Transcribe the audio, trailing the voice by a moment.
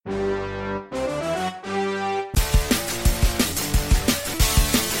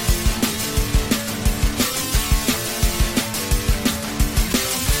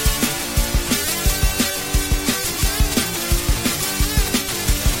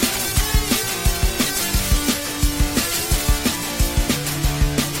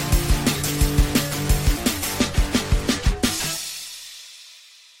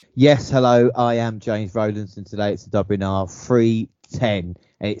Yes, hello, I am James Rowlands, and today it's the WNR310.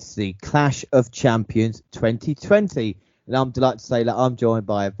 It's the Clash of Champions 2020, and I'm delighted to say that I'm joined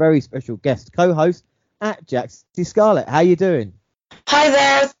by a very special guest co-host at Jaxie Scarlett. How you doing? Hi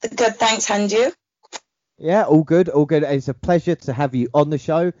there. Good, thanks, and you? Yeah, all good, all good. It's a pleasure to have you on the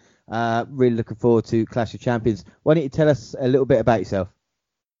show. Really looking forward to Clash of Champions. Why don't you tell us a little bit about yourself?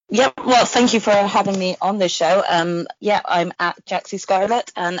 Yeah, well, thank you for having me on the show. I'm at Jaxie Scarlett,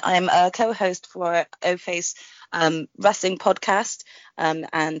 and I'm a co-host for O-Face Wrestling Podcast,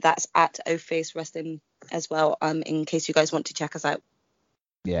 and that's at O-Face Wrestling as well, in case you guys want to check us out.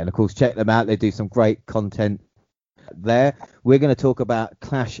 Yeah, and of course, check them out. They do some great content there. We're going to talk about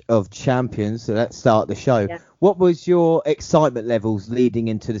Clash of Champions, so let's start the show. Yeah. What was your excitement levels leading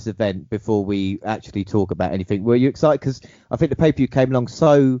into this event before we actually talk about anything? Were you excited? Because I think the pay-per-view came along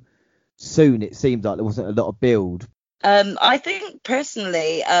so soon, it seemed like there wasn't a lot of build. I think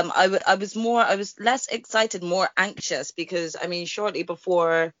personally, I was less excited, more anxious, because I mean, shortly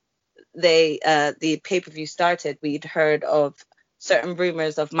before the pay-per-view started, we'd heard of certain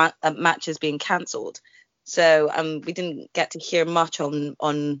rumors of matches being cancelled. So we didn't get to hear much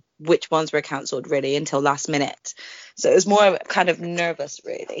on which ones were cancelled really until last minute. So it was more kind of nervous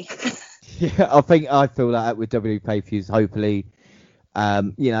really. Yeah, I feel like that with WWE pay-per-views, hopefully,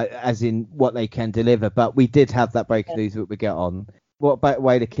 as in what they can deliver. But we did have that breaking news that we get on. What better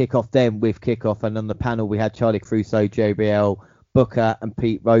way to kick off then with kickoff? And on the panel we had Charlie Caruso, JBL, Booker, and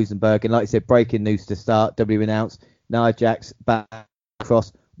Pete Rosenberg. And like I said, breaking news to start. WWE announced Nia Jax back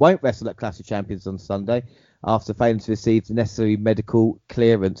across. Won't wrestle at Clash of Champions on Sunday after failing to receive the necessary medical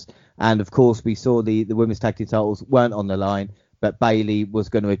clearance. And of course, we saw the women's tag team titles weren't on the line, but Bayley was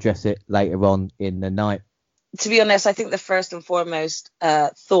going to address it later on in the night. To be honest, I think the first and foremost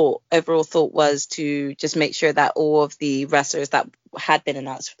overall thought was to just make sure that all of the wrestlers that had been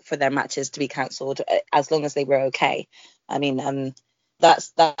announced for their matches to be cancelled, as long as they were okay. I mean,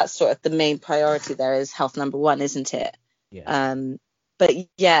 that's sort of the main priority there, is health number one, isn't it? Yeah. But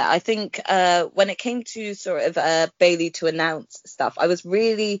yeah, I think when it came to sort of Bayley to announce stuff, it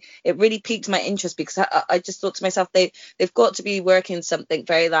really piqued my interest, because I just thought to myself, they've got to be working something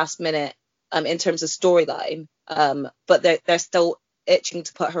very last minute in terms of storyline, but they're still itching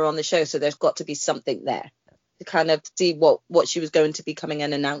to put her on the show, so there's got to be something there to kind of see what she was going to be coming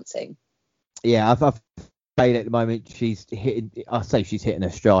and announcing. Yeah, I've Bayley at the moment, she's hitting her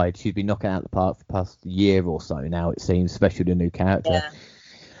stride. She's been knocking out the park for the past year or so now, it seems, especially the new character.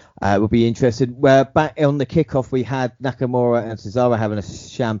 Yeah. We'll be interested. Well, back on the kickoff, we had Nakamura and Cesaro having a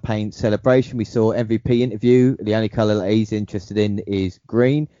champagne celebration. We saw MVP interview. The only colour that he's interested in is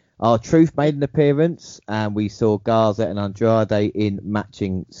green. R-Truth made an appearance, and we saw Garza and Andrade in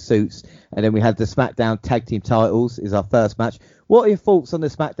matching suits. And then we had the SmackDown Tag Team titles is our first match. What are your thoughts on the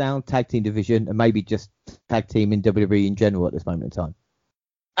SmackDown Tag Team division, and maybe just tag team in WWE in general at this moment in time?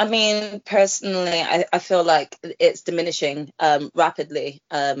 I mean, personally, I feel like it's diminishing rapidly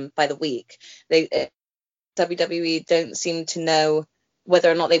by the week. WWE don't seem to know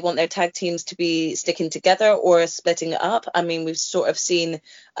whether or not they want their tag teams to be sticking together or splitting it up. I mean, we've sort of seen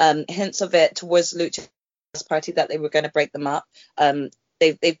hints of it towards Lucha House Party that they were going to break them up.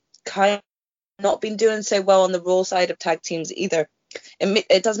 They've kind of not been doing so well on the Raw side of tag teams either.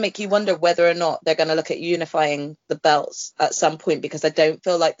 It does make you wonder whether or not they're going to look at unifying the belts at some point, because I don't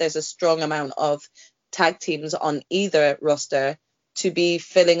feel like there's a strong amount of tag teams on either roster to be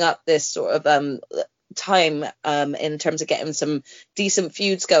filling up this sort of time in terms of getting some decent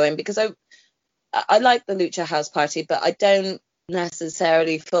feuds going, because I like the Lucha House Party, but I don't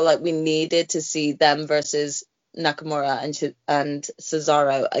necessarily feel like we needed to see them versus Nakamura and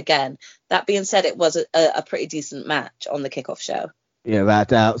Cesaro again. That being said, it was a pretty decent match on the kickoff show. Yeah, without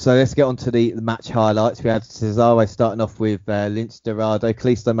doubt. So let's get on to the match highlights. We had Cesaro starting off with Lince Dorado.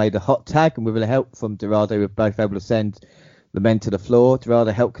 Kalisto made a hot tag, and with a help from Dorado, we were both able to send the men to the floor.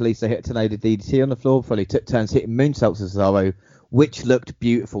 Dorado helped Kalisto hit a tornado DDT on the floor before he took turns hitting moonsaults to Cesaro, which looked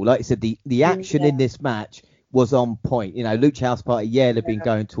beautiful. Like I said, the action in this match was on point. You know, Lucha House Party, they've been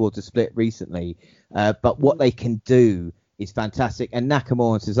going towards a split recently, but what they can do is fantastic. And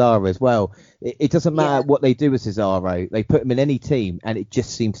Nakamura and Cesaro as well. It doesn't matter what they do with Cesaro. They put him in any team, and it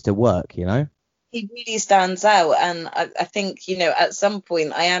just seems to work, you know? He really stands out, and I think, at some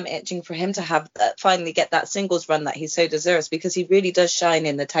point I am itching for him to have finally get that singles run that he so deserves, because he really does shine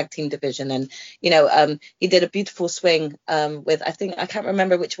in the tag team division. And he did a beautiful swing with, I can't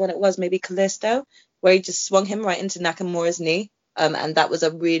remember which one it was, maybe Kalisto, where he just swung him right into Nakamura's knee, and that was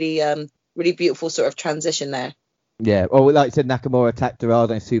a really really beautiful sort of transition there. Yeah, well, like I said, Nakamura attacked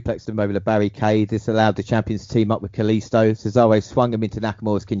Dorado and suplexed him over the barricade. This allowed the champions to team up with Kalisto. Cesaro swung him into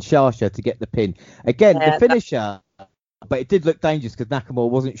Nakamura's Kinshasa to get the pin. Again, the finisher, but it did look dangerous because Nakamura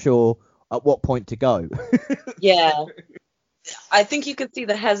wasn't sure at what point to go. Yeah. I think you could see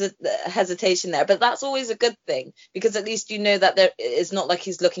the hesitation there, but that's always a good thing because at least you know that it's not like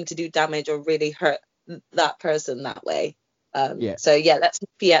he's looking to do damage or really hurt that person that way. So yeah, let's hope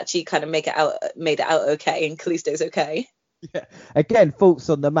he actually kind of made it out okay, and Kalisto's okay. Yeah. Again, thoughts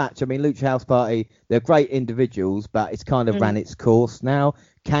on the match. I mean, Lucha House Party, they're great individuals, but it's kind of ran its course now.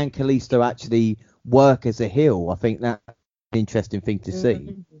 Can Kalisto actually work as a heel? I think that's an interesting thing to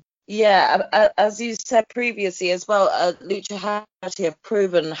see. Yeah, as you said previously as well, Lucha House Party have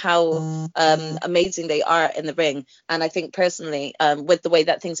proven how amazing they are in the ring, and I think personally, with the way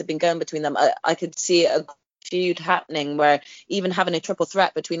that things have been going between them, I could see a feud happening where even having a triple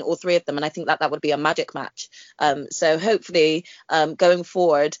threat between all three of them, and I think that would be a magic match. So hopefully going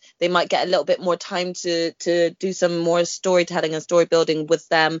forward they might get a little bit more time to do some more storytelling and story building with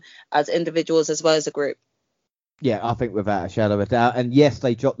them as individuals as well as a group. Yeah, I think without a shadow of a doubt. And yes,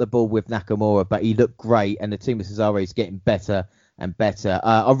 they dropped the ball with Nakamura, but he looked great, and the team with Cesaro is getting better and better.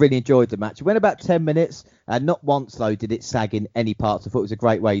 I really enjoyed the match. It went about 10 minutes, and not once, though, did it sag in any parts. I thought it was a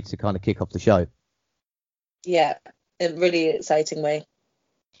great way to kind of kick off the show. Yeah, in a really exciting way.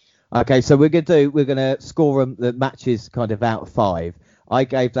 Okay, so we're gonna score the matches kind of out of 5. I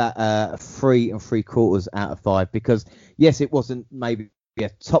gave that a 3 3/4 out of 5 because yes, it wasn't maybe a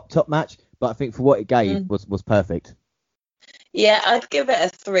top match, but I think for what it gave was perfect. Yeah, I'd give it a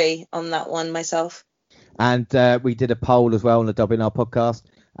 3 on that one myself. And we did a poll as well on the WNR podcast,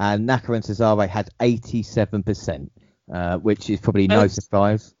 and Naka and Cesaro had 87%, which is probably no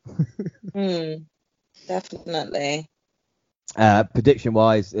surprise. Definitely.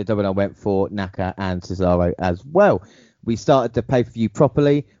 Prediction-wise, WNR went for Naka and Cesaro as well. We started the pay-per-view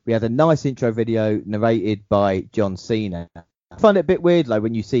properly. We had a nice intro video narrated by John Cena. I find it a bit weird, like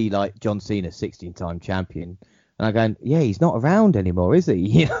when you see like John Cena, 16-time champion, and I'm going, yeah, he's not around anymore, is he?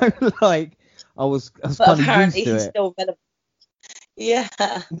 You know, like I was kind of used to it. Still relevant. Yeah.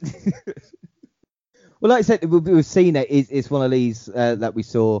 Well, like I said, we've seen it. It's one of these that we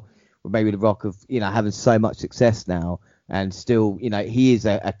saw with maybe The Rock of, you know, having so much success now, and still, you know, he is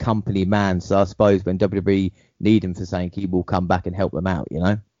a company man. So I suppose when WWE need him for something, he will come back and help them out, you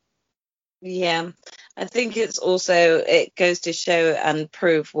know. Yeah, I think it goes to show and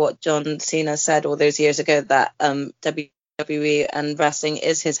prove what John Cena said all those years ago, that WWE and wrestling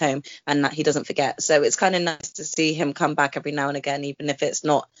is his home and that he doesn't forget. So it's kind of nice to see him come back every now and again, even if it's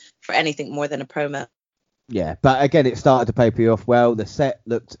not for anything more than a promo. Yeah, but again, it started the pay-per-view off well. The set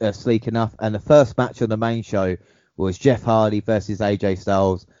looked sleek enough, and the first match on the main show was Jeff Hardy versus AJ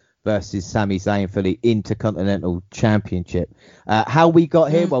Styles versus Sami Zayn for the Intercontinental Championship. How we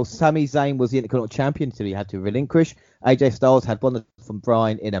got here? Well, Sami Zayn was the Intercontinental Champion until he had to relinquish. AJ Styles had won from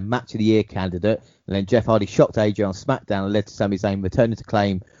Bryan in a Match of the Year candidate, and then Jeff Hardy shocked AJ on SmackDown and led to Sami Zayn returning to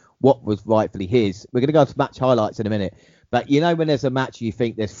claim what was rightfully his. We're going to go to match highlights in a minute, but you know when there's a match you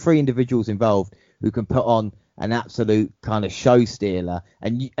think there's 3 individuals involved who can put on an absolute kind of show stealer,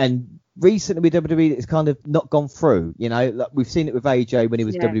 and recently with WWE it's kind of not gone through, you know, like we've seen it with AJ when he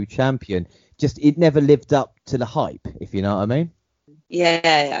was WWE champion, just it never lived up to the hype, if you know what I mean.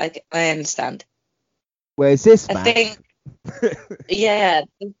 Yeah, I understand. Whereas this match, I think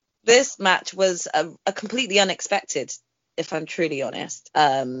this match was a completely unexpected, if I'm truly honest.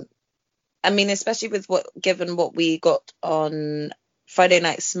 I mean, especially given what we got on Friday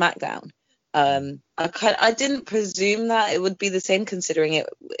Night SmackDown. I didn't presume that it would be the same, considering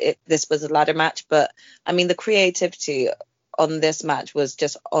this was a ladder match, but I mean the creativity on this match was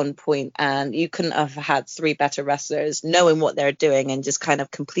just on point, and you couldn't have had 3 better wrestlers knowing what they're doing and just kind of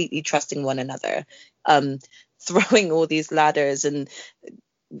completely trusting one another, throwing all these ladders and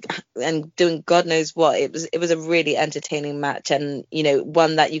doing God knows what. It was a really entertaining match, and you know,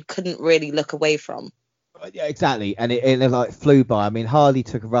 one that you couldn't really look away from. Yeah, exactly, and it like flew by. I mean, Hardy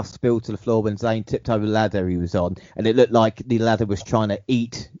took a rough spill to the floor when Zayn tipped over the ladder he was on, and it looked like the ladder was trying to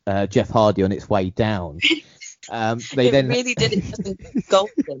eat Jeff Hardy on its way down. Really did it just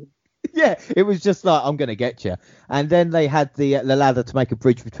engulf him. Yeah, it was just like, I'm gonna get you. And then they had the ladder to make a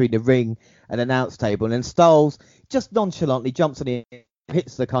bridge between the ring and announce table, and then Styles just nonchalantly jumps on it,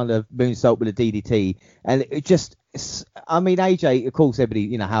 hits the kind of moonsault with a DDT, and it just, I mean, AJ, of course, everybody,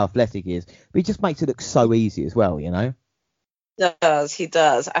 you know how athletic he is, but he just makes it look so easy as well, you know. He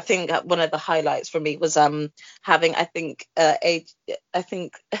does. I think one of the highlights for me was having I think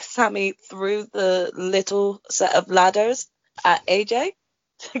Sammy threw the little set of ladders at AJ.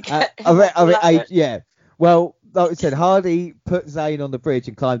 Yeah. Well, like I said, Hardy put Zayn on the bridge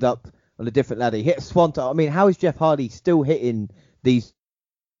and climbed up on a different ladder. He hit a swanton. I mean, how is Jeff Hardy still hitting these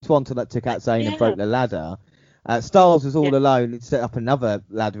swanton that took out Zayn and broke the ladder? Styles was all alone and set up another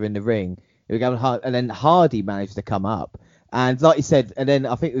ladder in the ring. And then Hardy managed to come up. And like you said, and then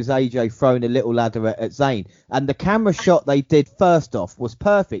I think it was AJ throwing a little ladder at Zayn. And the camera shot they did first off was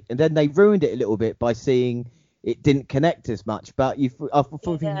perfect. And then they ruined it a little bit by seeing it didn't connect as much. But you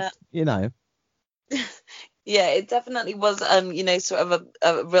know. Yeah, it definitely was, sort of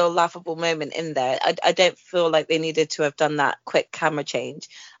a real laughable moment in there. I don't feel like they needed to have done that quick camera change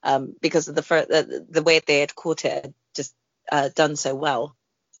because of the way they had caught it had just done so well.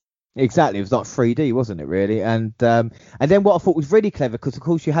 Exactly, it was like 3D, wasn't it, really? And then what I thought was really clever, because of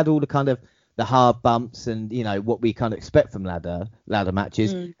course you had all the kind of the hard bumps and what we kind of expect from ladder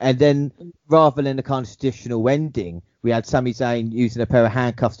matches, and then rather than the kind of traditional ending, we had Sami Zayn using a pair of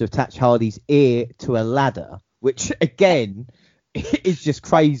handcuffs to attach Hardy's ear to a ladder, which again is just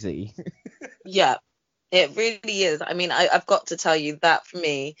crazy. Yeah, it really is. I mean, I've got to tell you that for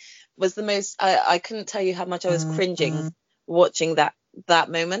me was the most. I couldn't tell you how much I was cringing watching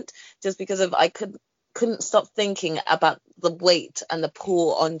that moment, just because of I couldn't stop thinking about the weight and the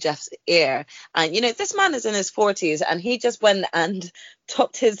pull on Jeff's ear. And this man is in his 40s and he just went and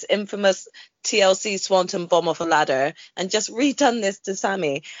topped his infamous TLC Swanton bomb off a ladder and just redone this to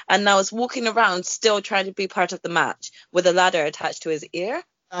Sami, and now is walking around still trying to be part of the match with a ladder attached to his ear.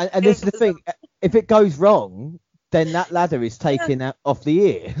 And this is the thing, if it goes wrong, then that ladder is taken out off the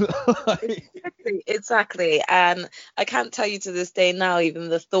ear. Exactly. And I can't tell you to this day now, even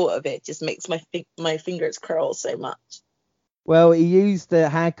the thought of it just makes my fingers curl so much. Well, he used the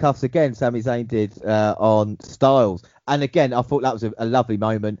handcuffs again, Sami Zayn did, on Styles. And again, I thought that was a lovely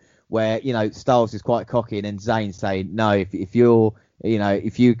moment where, Styles is quite cocky and then Zayn saying, no, if you're,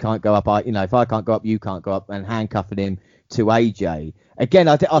 if you can't go up, if I can't go up, you can't go up, and handcuffing him to AJ. Again,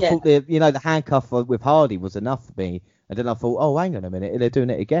 I thought the handcuff with Hardy was enough for me. And then I thought, oh, hang on a minute, they're doing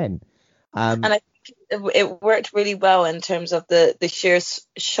it again. And I think it worked really well in terms of the sheer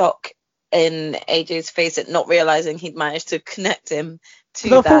shock in AJ's face at not realizing he'd managed to connect him to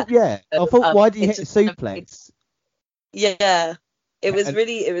that. I thought, why did he hit the suplex? Yeah, it was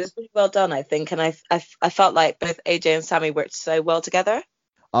really well done, I think, and I felt like both AJ and Sami worked so well together.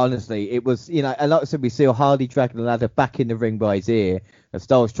 Honestly, it was, and like I said, we see Hardy dragging the ladder back in the ring by his ear, and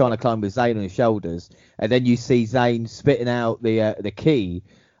Styles trying to climb with Zayn on his shoulders, and then you see Zayn spitting out the key,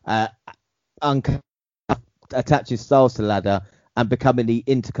 attaching Styles to the ladder, and becoming the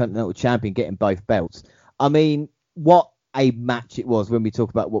Intercontinental Champion, getting both belts. I mean, what a match it was when we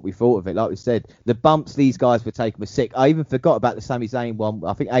talk about what we thought of it. Like we said, the bumps these guys were taking were sick. I even forgot about the Sami Zayn one.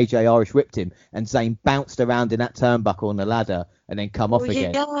 I think AJ Irish whipped him, and Zayn bounced around in that turnbuckle on the ladder and then come off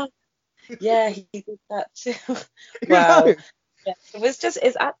again. Yeah, he did that too. Wow. Yeah,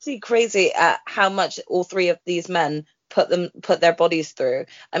 it's absolutely crazy at how much all three of these men put their bodies through.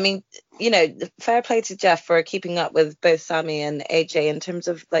 I mean, fair play to Jeff for keeping up with both Sami and AJ in terms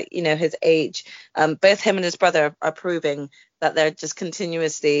of his age. Both him and his brother are proving that they're just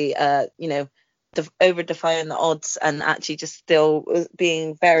continuously over defying the odds and actually just still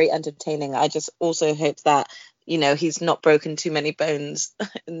being very entertaining. I just also hope that he's not broken too many bones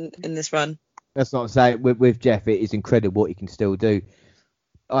in this run. That's not saying with Jeff, it is incredible what he can still do.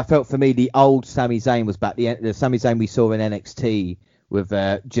 I felt for me the old Sami Zayn was back. The Sami Zayn we saw in NXT with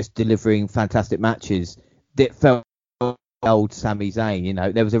just delivering fantastic matches. That felt old Sami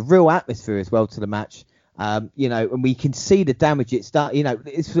Zayn. There was a real atmosphere as well to the match. And we can see the damage it's done.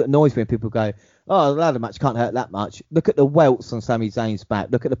 It's what annoys me when people go, "Oh, the ladder match can't hurt that much." Look at the welts on Sami Zayn's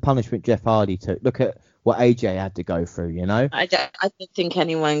back. Look at the punishment Jeff Hardy took. Look at what AJ had to go through. I don't think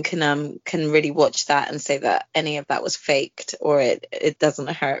anyone can really watch that and say that any of that was faked or it doesn't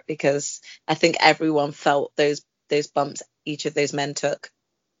hurt, because I think everyone felt those bumps each of those men took.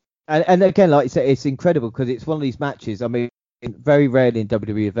 And again, like you said, it's incredible because it's one of these matches. I mean, very rarely in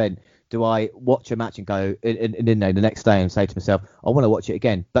WWE event do I watch a match and go and the next day and say to myself, I want to watch it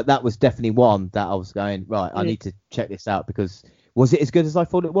again. But that was definitely one that I was going, right, I need to check this out, because was it as good as I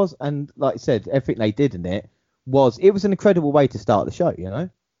thought it was? And like I said, everything they did in it was an incredible way to start the show,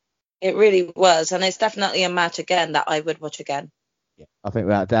 It really was, and it's definitely a match again that I would watch again. Yeah, I think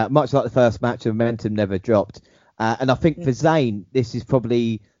without doubt, much like the first match, the momentum never dropped. And I think for Zayn, this is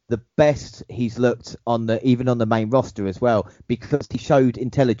probably the best he's looked even on the main roster as well, because he showed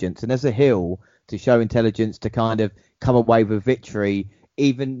intelligence, and as a heel, to show intelligence to kind of come away with victory,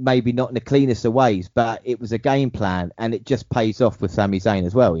 even maybe not in the cleanest of ways, but it was a game plan, and it just pays off with Sami Zayn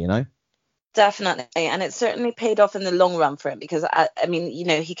as well, Definitely, and it certainly paid off in the long run for him, because I mean,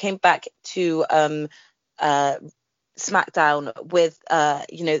 he came back to SmackDown with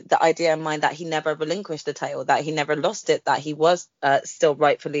the idea in mind that he never relinquished the title, that he never lost it, that he was still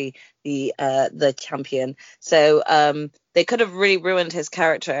rightfully the champion. So they could have really ruined his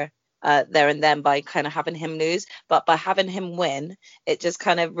character there and then by kind of having him lose, but by having him win, it just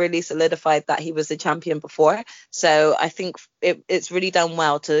kind of really solidified that he was the champion before. So I think it's really done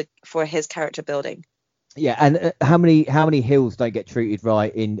well for his character building. Yeah, and how many heels don't get treated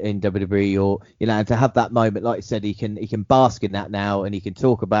right in WWE, or and to have that moment, like you said, he can bask in that now, and he can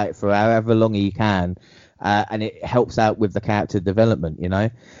talk about it for however long he can, and it helps out with the character development.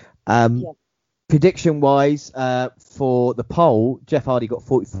 Prediction wise, for the poll, Jeff Hardy got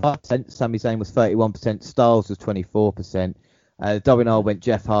 45%, Sami Zayn was 31%, Styles was 24%. WNR went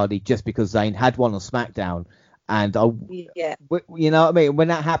Jeff Hardy just because Zayn had one on SmackDown. And you know what I mean? When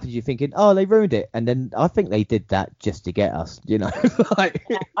that happens, you're thinking, oh, they ruined it. And then I think they did that just to get us, Do you know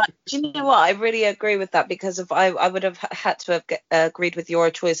what? I really agree with that, because if I would have had to have agreed with your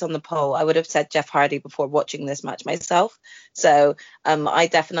choice on the poll, I would have said Jeff Hardy before watching this match myself. So I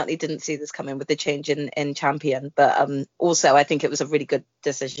definitely didn't see this coming with the change in champion. But also, I think it was a really good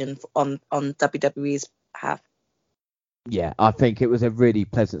decision on WWE's behalf. Yeah, I think it was a really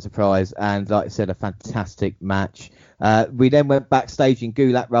pleasant surprise, and like I said, a fantastic match. We then went backstage and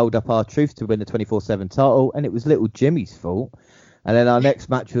Gulak rolled up R-Truth to win the 24/7 title, and it was little Jimmy's fault. And then our next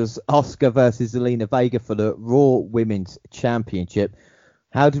match was Asuka versus Zelina Vega for the Raw Women's Championship.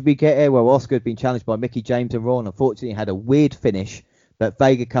 How did we get here? Well, Asuka had been challenged by Mickie James and Raw, and unfortunately had a weird finish, but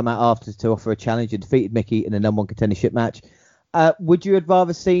Vega come out after to offer a challenge and defeated Mickie in a number one contendership match. Would you have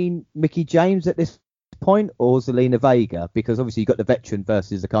rather seen Mickie James at this point or Zelina Vega? Because obviously you got the veteran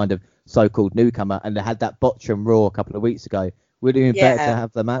versus the kind of so-called newcomer, and they had that botch on Raw a couple of weeks ago. Would it be better to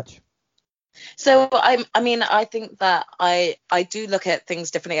have the match? So I think that I do look at things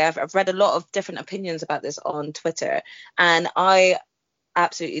differently. I've read a lot of different opinions about this on Twitter, and I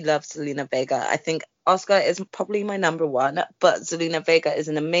absolutely love Zelina Vega. I think Asuka is probably my number one, but Zelina Vega is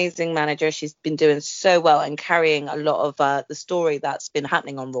an amazing manager. She's been doing so well and carrying a lot of the story that's been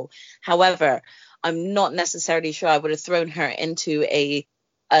happening on Raw. However, I'm not necessarily sure I would have thrown her into a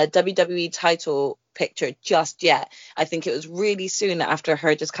WWE title picture just yet. I think it was really soon after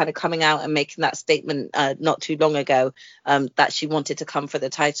her just kind of coming out and making that statement not too long ago that she wanted to come for the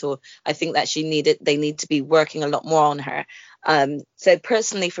title. I think that they need to be working a lot more on her. So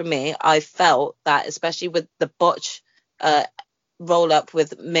personally for me, I felt that especially with the botch roll up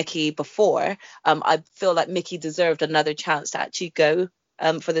with Mickie before, I feel like Mickie deserved another chance to actually go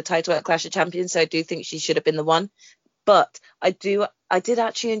for the title at Clash of Champions. So I do think she should have been the one. But I did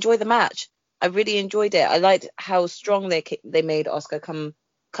actually enjoy the match. I really enjoyed it. I liked how strong they made Asuka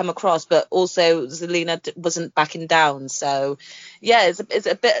come across, but also Zelina wasn't backing down. So yeah, it's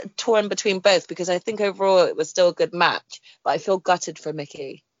a bit torn between both, because I think overall it was still a good match, but I feel gutted for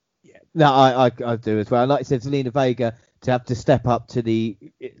Mickie. Yeah, no, I do as well. Like I said, Zelina Vega to have to step up to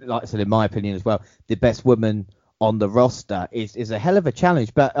like I said, in my opinion as well, the best woman on the roster is a hell of a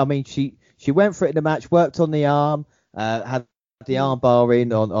challenge. But I mean, she went for it in the match, worked on the arm, had the arm bar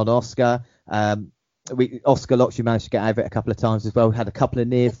in on Asuka. Asuka lock, she managed to get over it a couple of times as well. Had a couple of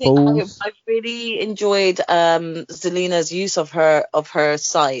near falls. I really enjoyed Zelina's use of her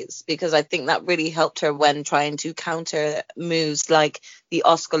size, because I think that really helped her when trying to counter moves like the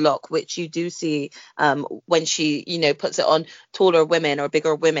Asuka lock, which you do see when she puts it on taller women or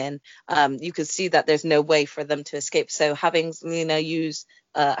bigger women. You can see that there's no way for them to escape. So having Zelina use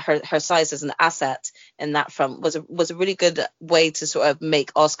her size as an asset in that front was a really good way to sort of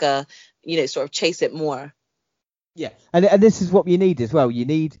make Asuka sort of chase it more. Yeah, and this is what you need as well. You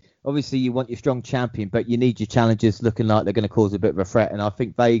need, obviously you want your strong champion, but you need your challengers looking like they're going to cause a bit of a threat, and I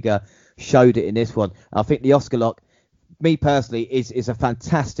think Vega showed it in this one. I think the Asuka lock, me personally, is a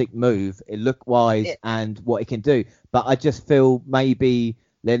fantastic move, look wise and what it can do, but I just feel maybe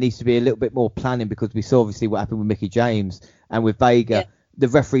there needs to be a little bit more planning, because we saw obviously what happened with Mickie James, and with Vega, the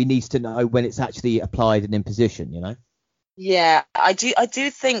referee needs to know when it's actually applied and in position, Yeah, I do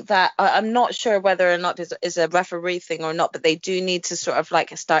think that I'm not sure whether or not this is a referee thing or not, but they do need to sort of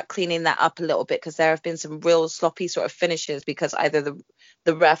like start cleaning that up a little bit, because there have been some real sloppy sort of finishes, because either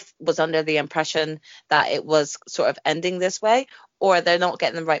the ref was under the impression that it was sort of ending this way, or they're not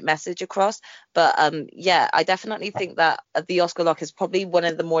getting the right message across. But I definitely think that the Asuka lock is probably one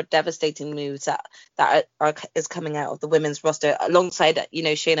of the more devastating moves that is coming out of the women's roster, alongside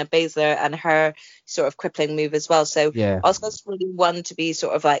Shayna Baszler and her sort of crippling move as well. So Asuka's really one to be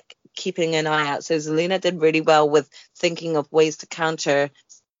sort of like keeping an eye out. So Zelina did really well with thinking of ways to counter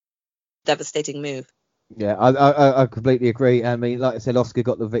devastating move. Yeah, I completely agree. I mean, like I said, Oscar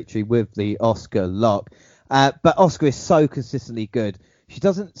got the victory with the Oscar lock. But Oscar is so consistently good. She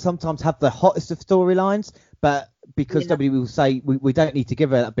doesn't sometimes have the hottest of storylines, but because Yeah. WWE will say we don't need to give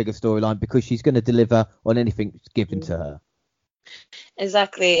her that bigger storyline because she's going to deliver on anything given to her.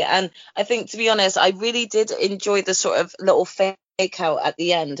 Exactly. And I think, to be honest, I really did enjoy the sort of little fake out at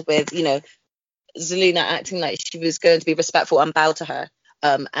the end with, Zelina acting like she was going to be respectful and bow to her.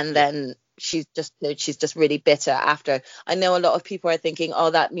 And then she's just really bitter after. I know a lot of people are thinking, oh,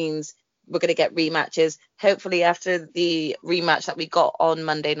 that means we're going to get rematches. Hopefully, after the rematch that we got on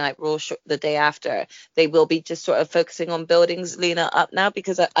Monday Night Raw the day after, they will be just sort of focusing on building Zelina up now,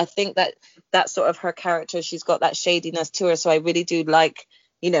 because I think that that's sort of her character. She's got that shadiness to her. So I really do like,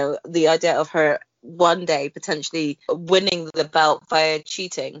 the idea of her one day potentially winning the belt via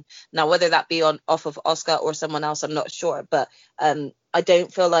cheating. Now, whether that be off of Oscar or someone else, I'm not sure. But I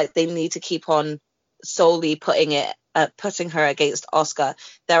don't feel like they need to keep on solely putting her against Oscar.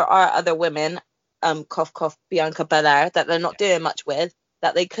 There are other women, cough cough, Bianca Belair, that they're not doing much with,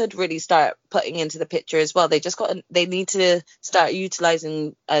 that they could really start putting into the picture as well. They need to start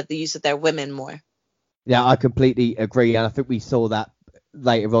utilizing the use of their women more. Yeah, I completely agree, and I think we saw that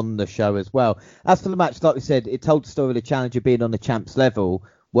later on in the show as well. As for the match, like we said, it told the story of the challenger being on the champ's level,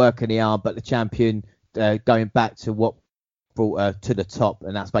 working the arm, but the champion going back to what brought her to the top,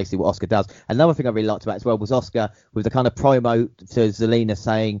 and that's basically what Oscar does. Another thing I really liked about it as well was Oscar with the kind of promo to Zelina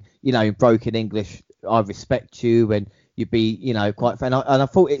saying, in broken English, I respect you, and you'd be, quite fan. And I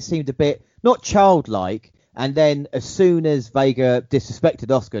thought it seemed a bit not childlike. And then as soon as Vega disrespected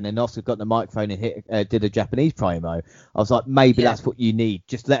Oscar, and then Oscar got the microphone and did a Japanese promo, I was like, maybe that's what you need.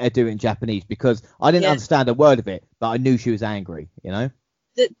 Just let her do it in Japanese, because I didn't understand a word of it, but I knew she was angry.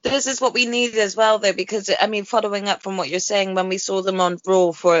 This is what we need as well, though, because I mean, following up from what you're saying, when we saw them on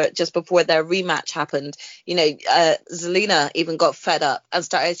Raw for just before their rematch happened, Zelina even got fed up and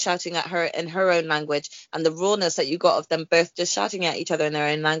started shouting at her in her own language, and the rawness that you got of them both just shouting at each other in their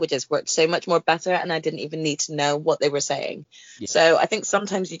own languages worked so much more better, and I didn't even need to know what they were saying. Yeah. So I think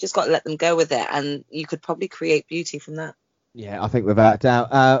sometimes you just got to let them go with it, and you could probably create beauty from that. Yeah, I think without doubt.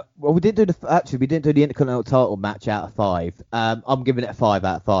 Well, we didn't do the Intercontinental title match out of 5. I'm giving it a 5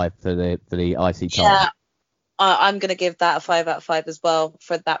 out of 5 for the IC title. Yeah, I'm gonna give that a 5 out of 5 as well.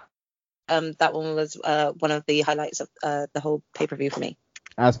 For that, that one was one of the highlights of the whole pay-per-view for me.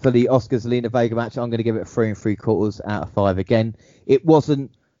 As for the Oscar Zelina Vega match, I'm going to give it a 3 3/4 out of 5 again. It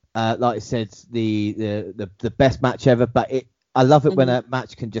wasn't, like I said, the best match ever, but I love it when a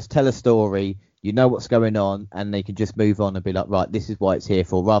match can just tell a story. You know what's going on, and they can just move on and be like, right, this is why it's here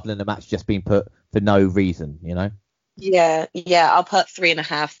for, rather than the match just being put for no reason, Yeah, I'll put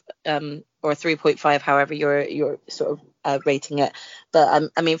 3.5, or 3.5, however you're sort of rating it.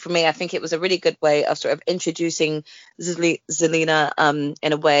 But I mean, for me, I think it was a really good way of sort of introducing Zelina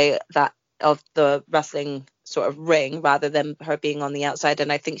in a way that of the wrestling sort of ring, rather than her being on the outside.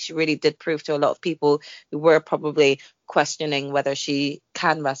 And I think she really did prove to a lot of people who were probably questioning whether she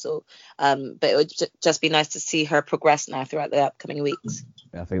can wrestle. But it would just be nice to see her progress now throughout the upcoming weeks.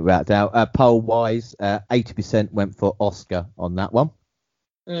 I think without doubt. Poll-wise, 80% went for Oscar on that one.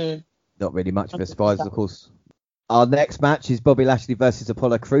 Not really much of a surprise, of course. Our next match is Bobby Lashley versus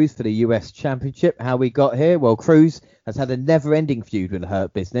Apollo Crews for the US Championship. How we got here? Well, Crews has had a never-ending feud with the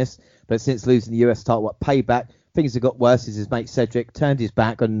Hurt Business, but since losing the US title at Payback, things have got worse as his mate Cedric turned his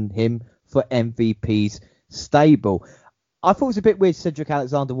back on him for MVP's stable. I thought it was a bit weird Cedric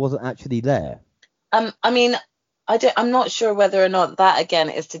Alexander wasn't actually there. I mean, I'm not sure whether or not that, again,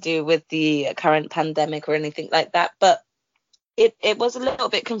 is to do with the current pandemic or anything like that, but it was a little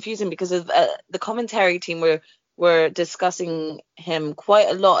bit confusing because of the commentary team were discussing him quite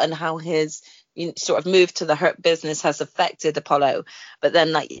a lot and how his sort of move to the Hurt Business has affected Apollo, but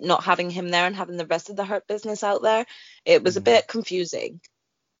then like not having him there and having the rest of the Hurt Business out there, it was a bit confusing.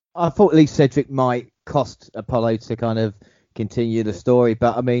 I thought at least Cedric might cost Apollo to kind of continue the story,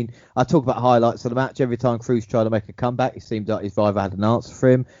 but I mean, I talk about highlights of the match. Every time Crews tried to make a comeback, it seemed like his rival had an answer for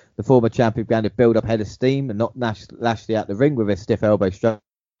him. The former champion began to build up head of steam and knocked Lashley out the ring with a stiff elbow strike.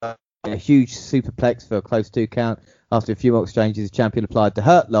 A huge superplex for a close 2 count. After a few more exchanges, the champion applied the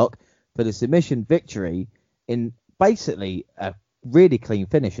Hurt Lock for the submission victory in basically a really clean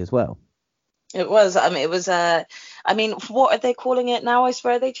finish as well. It was. I mean, it was. I mean, what are they calling it now? I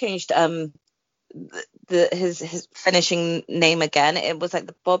swear they changed his finishing name again. It was like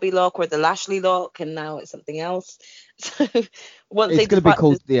the Bobby Lock or the Lashley Lock, and now it's something else. So once it's going to be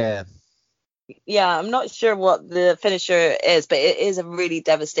called Yeah, I'm not sure what the finisher is, but it is a really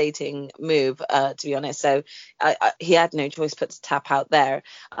devastating move, to be honest. So he had no choice but to tap out there.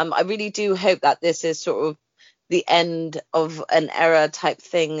 I really do hope that this is sort of the end of an era type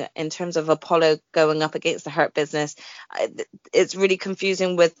thing in terms of Apollo going up against the Hurt Business. It's really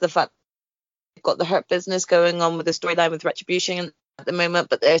confusing with the fact they've got the Hurt Business going on with the storyline with Retribution at the moment,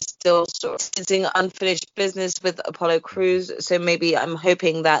 but they're still sort of using unfinished business with Apollo Crews. So maybe I'm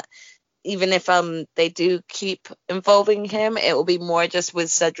hoping that even if they do keep involving him, it will be more just with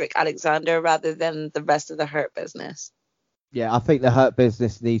Cedric Alexander rather than the rest of the Hurt Business. Yeah, I think the Hurt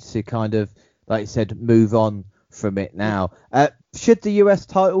Business needs to kind of, like you said, move on from it now. Should the US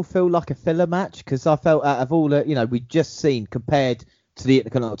title feel like a filler match? Because I felt out of all the, we'd just seen compared to the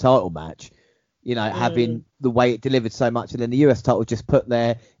Intercontinental title match, having the way it delivered so much, and then the US title just put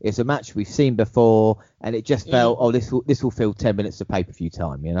there, it's a match we've seen before, and it just felt, this will feel 10 minutes of pay-per-view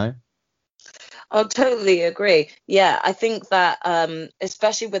time, I totally agree. Yeah, I think that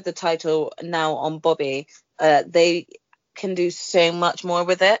especially with the title now on Bobby, they can do so much more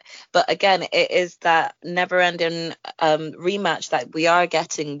with it. But again, it is that never-ending rematch that we are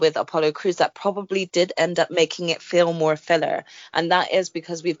getting with Apollo Crews that probably did end up making it feel more filler. And that is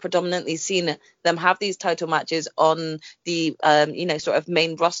because we've predominantly seen them have these title matches on the, sort of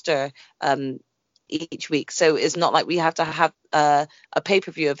main roster each week. So it's not like we have to have a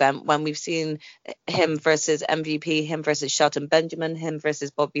pay-per-view event when we've seen him versus MVP, him versus Shelton Benjamin, him versus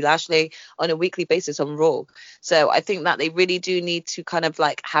Bobby Lashley on a weekly basis on Raw. So I think that they really do need to kind of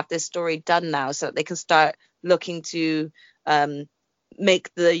like have this story done now so that they can start looking to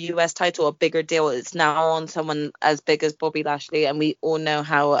make the US title a bigger deal. It's now on someone as big as Bobby Lashley, and we all know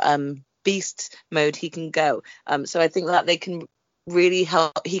how beast mode he can go. So I think that they can really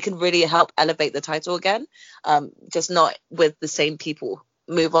help. He can really help elevate the title again, just not with the same people.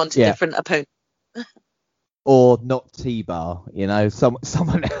 Move on to different opponents. Or not T-Bar,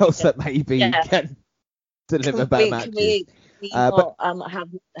 someone else that maybe can deliver better matches. Can we not have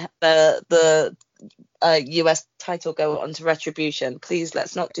the US title go on to Retribution? Please,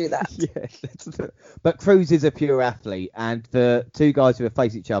 let's not do that. But Crews is a pure athlete, and the two guys who have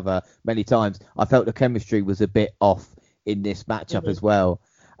faced each other many times, I felt the chemistry was a bit off in this matchup as well.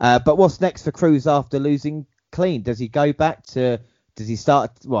 But what's next for Crews after losing clean? Does he go back to? Does he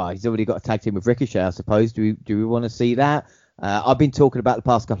start? Well, he's already got a tag team with Ricochet, I suppose. Do we want to see that? I've been talking about the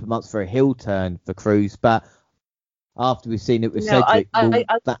past couple of months for a heel turn for Crews, but after we've seen it with Cedric, I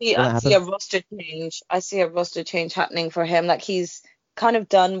see a roster change. I see a roster change happening for him. Like, he's kind of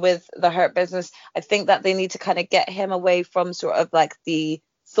done with the Hurt Business. I think that they need to kind of get him away from sort of like the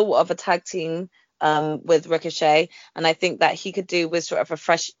thought of a tag team with Ricochet, and I think that he could do with sort of a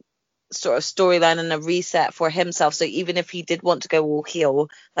fresh sort of storyline and a reset for himself. So even if he did want to go all heel,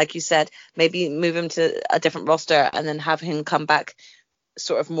 like you said, maybe move him to a different roster and then have him come back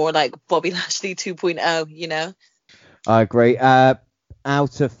sort of more like Bobby Lashley 2.0, I agree. Out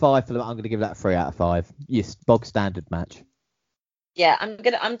of 5 for them, I'm going to give that a 3 out of 5. Yes, bog standard match. Yeah,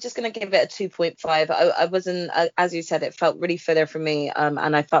 I'm just gonna give it a 2.5. I wasn't, as you said, it felt really filler for me,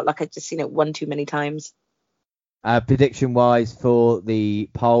 and I felt like I'd just seen it one too many times. Prediction wise for the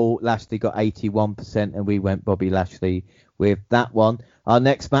poll, Lashley got 81%, and we went Bobby Lashley with that one. Our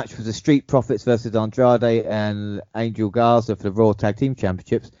next match was the Street Profits versus Andrade and Angel Garza for the Raw Tag Team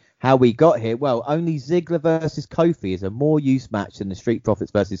Championships. How we got here? Well, only Ziggler versus Kofi is a more used match than the Street Profits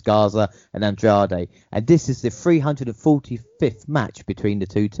versus Garza and Andrade. And this is the 345th match between the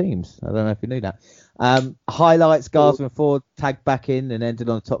two teams. I don't know if you knew that. Highlights, Garza and Ford tagged back in and ended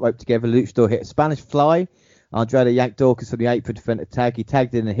on the top rope together. Luchador hit a Spanish fly. Andrade yanked Dawkins from the apron to prevent a tag. He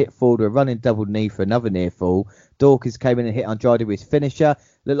tagged in and hit Ford with a running double knee for another near fall. Dawkins came in and hit Andrade with his finisher.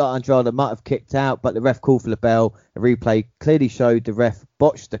 Looked like Andrade might have kicked out, but the ref called for the bell. A replay clearly showed the ref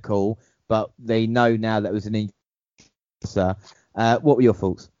botched the call, but they know now that it was an injury. What were your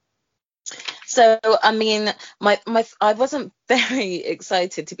thoughts? So, I mean, I wasn't very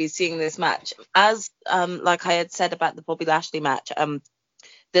excited to be seeing this match. As like I had said about the Bobby Lashley match,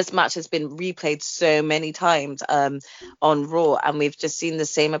 this match has been replayed so many times on Raw, and we've just seen the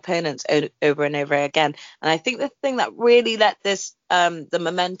same opponents over and over again. And I think the thing that really let this the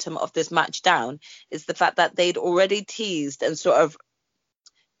momentum of this match down is the fact that they'd already teased and sort of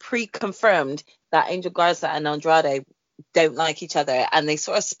pre-confirmed that Angel Garza and Andrade don't like each other, and they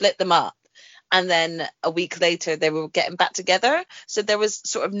sort of split them up. And then a week later, they were getting back together. So there was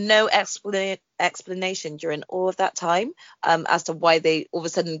sort of no explanation during all of that time as to why they all of a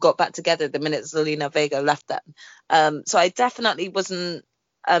sudden got back together the minute Zelina Vega left them. So I definitely wasn't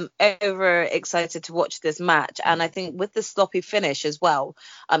over excited to watch this match, and I think with the sloppy finish as well,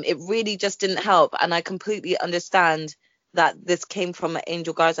 it really just didn't help. And I completely understand that this came from an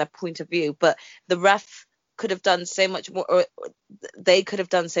Angel Garza point of view, but the ref could have done so much more, or they could have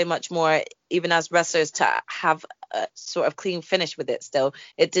done so much more, even as wrestlers, to have a sort of clean finish with it. Still,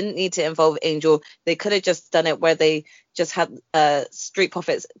 it didn't need to involve Angel. They could have just done it where they just had Street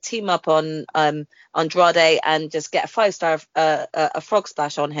Profits team up on Andrade and just get a 5-star a frog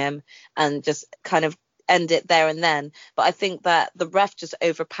splash on him and just kind of end it there and then. But I think that the ref just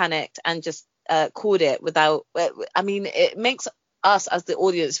over panicked and just called it without. I mean, it makes us as the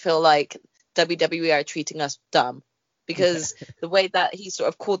audience feel like WWE are treating us dumb, because the way that he sort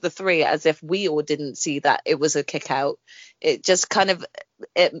of called the 3 as if we all didn't see that it was a kick out, it just kind of,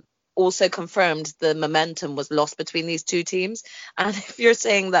 it also confirmed the momentum was lost between these two teams. And if you're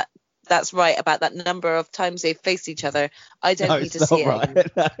saying that that's right about that number of times they faced each other, I don't need to see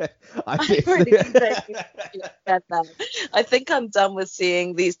it. I think I'm done with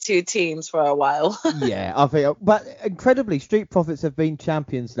seeing these two teams for a while. Yeah, I think. But incredibly, Street Profits have been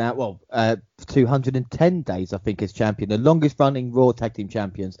champions now. Well, 210 days, I think, as champion, the longest running Raw Tag Team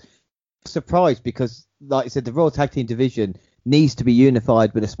Champions. Surprised because, like I said, the Raw Tag Team division needs to be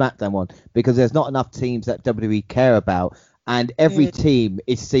unified with a SmackDown one, because there's not enough teams that WWE care about. And every team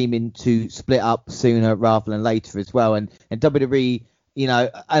is seeming to split up sooner rather than later as well. And WWE, you know,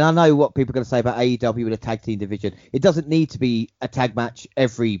 and I know what people are going to say about AEW with a tag team division. It doesn't need to be a tag match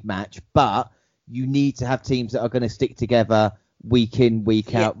every match, but you need to have teams that are going to stick together week in,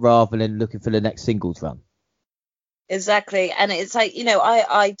 week out, rather than looking for the next singles run. Exactly. And it's like, you know,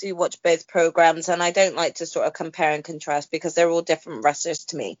 I do watch both programs, and I don't like to sort of compare and contrast because they're all different wrestlers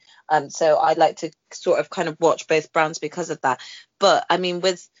to me. So I like to sort of kind of watch both brands because of that. But I mean,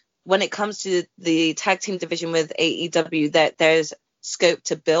 when it comes to the tag team division with AEW, there's scope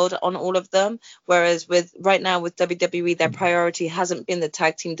to build on all of them. Whereas right now with WWE, their priority hasn't been the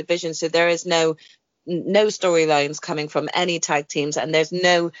tag team division. So there is no storylines coming from any tag teams, and there's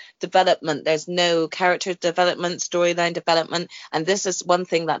no development, there's no character development, storyline development. And this is one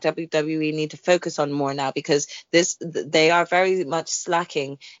thing that WWE need to focus on more now, because they are very much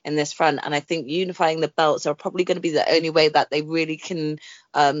slacking in this front. And I think unifying the belts are probably going to be the only way that they really can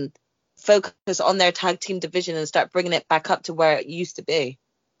focus on their tag team division and start bringing it back up to where it used to be.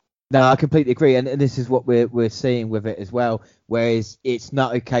 No, I completely agree, and this is what we're seeing with it as well. Whereas it's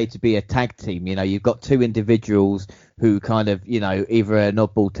not okay to be a tag team. You know, you've got two individuals who kind of, you know, either an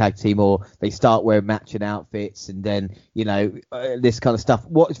oddball tag team or they start wearing matching outfits, and then, you know, this kind of stuff.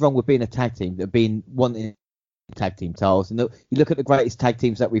 What is wrong with being a tag team? They've been wanting tag team titles, and you look at the greatest tag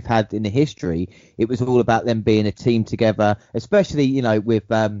teams that we've had in the history. It was all about them being a team together, especially, you know,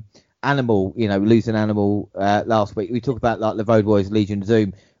 with Animal, you know, losing Animal last week. We talked about like the Road Warriors, Legion of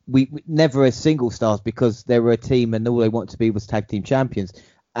Doom. We never as single stars, because they were a team and all they wanted to be was tag team champions.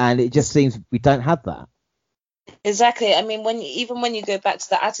 And it just seems we don't have that. Exactly. I mean, when you go back to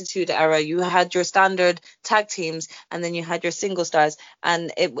the Attitude Era, you had your standard tag teams and then you had your single stars,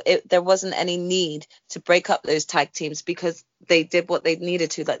 and there wasn't any need to break up those tag teams because they did what they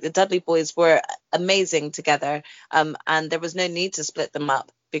needed to. Like the Dudley Boys were amazing together, and there was no need to split them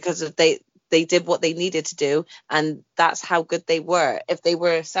up because they did what they needed to do, and that's how good they were. If they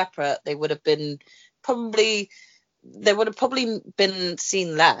were separate, they would have probably been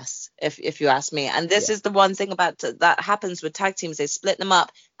seen less, if you ask me. And this is the one thing about that happens with tag teams. They split them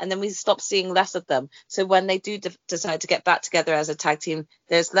up and then we stop seeing less of them. So when they do decide to get back together as a tag team,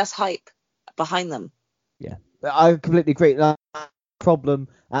 there's less hype behind them. Yeah, I completely agree. That problem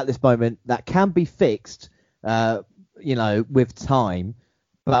at this moment that can be fixed, you know, with time.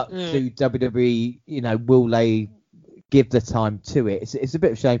 But do WWE, you know, will they give the time to it? It's a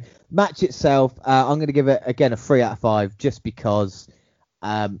bit of a shame. Match itself, I'm going to give it, again, a 3 out of 5, just because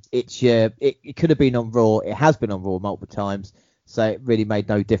it could have been on Raw. It has been on Raw multiple times, so it really made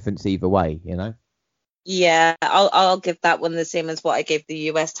no difference either way, you know? Yeah, I'll give that one the same as what I gave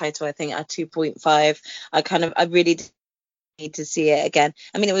the US title, I think, at 2.5. I really need to see it again.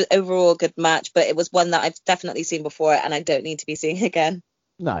 I mean, it was overall a good match, but it was one that I've definitely seen before and I don't need to be seeing again.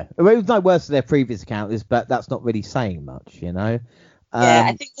 No, it was no worse than their previous encounters, but that's not really saying much, you know. Yeah,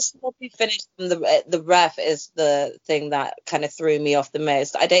 I think the sloppy finish from the ref is the thing that kind of threw me off the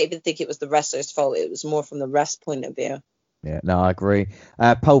most. I don't even think it was the wrestler's fault. It was more from the ref's point of view. Yeah, no, I agree.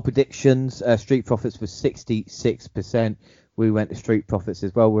 Poll predictions, Street Profits was 66%. We went to Street Profits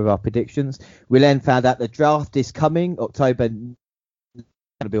as well with our predictions. We then found out the draft is coming, October, going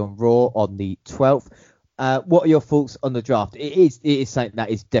to be on Raw on the 12th. What are your thoughts on the draft? It is something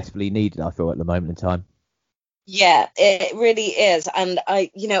that is desperately needed, I feel, at the moment in time. Yeah, it really is. And I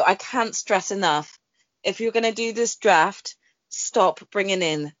can't stress enough. If you're going to do this draft, stop bringing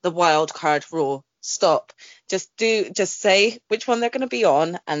in the wild card rule. Stop. Just say which one they're going to be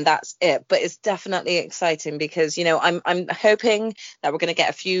on, and that's it. But it's definitely exciting because, I'm hoping that we're going to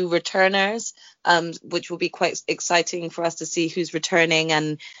get a few returners, which will be quite exciting for us to see who's returning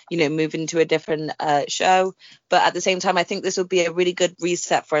and, move into a different show. But at the same time, I think this will be a really good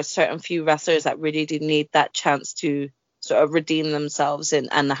reset for a certain few wrestlers that really do need that chance to sort of redeem themselves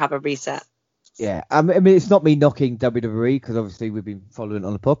and have a reset. Yeah, I mean, it's not me knocking WWE because obviously we've been following it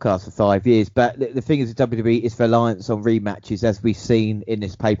on the podcast for 5 years. But the thing is, with WWE is reliance on rematches, as we've seen in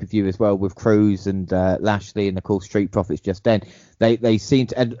this pay-per-view as well with Cruz and Lashley and of course Street Profits just then. They seem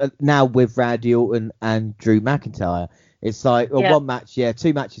to, and now with Randy Orton and Drew McIntyre, it's like, well, one match, yeah,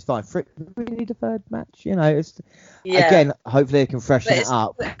 two matches fine. We need a third match, It's again, hopefully they can freshen it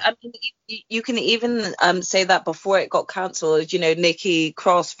up. I mean, you can even say that before it got cancelled, Nikki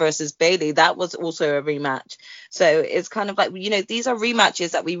Cross versus Bayley, that was also a rematch. So it's kind of like, these are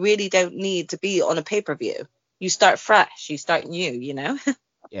rematches that we really don't need to be on a pay-per-view. You start fresh, you start new.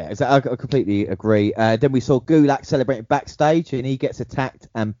 Yeah, I completely agree. Then we saw Gulak celebrating backstage, and he gets attacked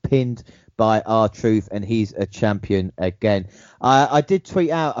and pinned by R-Truth, and he's a champion again. I did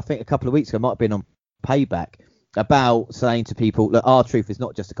tweet out, I think a couple of weeks ago, might have been on Payback, about saying to people that R-Truth is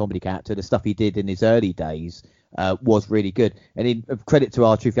not just a comedy character. The stuff he did in his early days was really good. And in credit to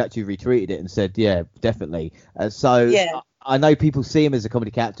R-Truth, he actually retweeted it and said, yeah, definitely. I know people see him as a comedy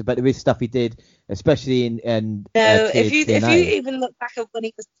character, but there is stuff he did, especially in if you even look back at when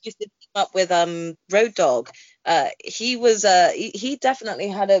he was used to team up with Road Dogg, he definitely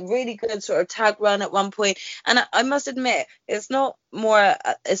had a really good sort of tag run at one point. And I must admit, it's not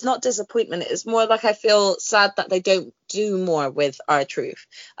disappointment. It's more like I feel sad that they don't do more with R-Truth,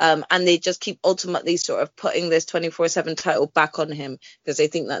 and they just keep ultimately sort of putting this 24/7 title back on him because they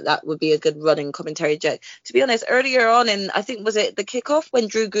think that would be a good running commentary joke. To be honest, earlier on in, I think, was it the kickoff when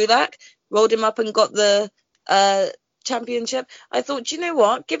Drew Gulak rolled him up and got the championship, I thought, you know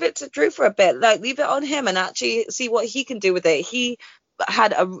what, give it to Drew for a bit, like leave it on him and actually see what he can do with it.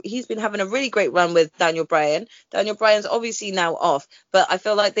 He's been having a really great run with Daniel Bryan. Daniel Bryan's obviously now off, but I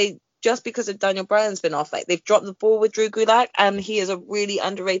feel like just because of Daniel Bryan's been off, like they've dropped the ball with Drew Gulak, and he is a really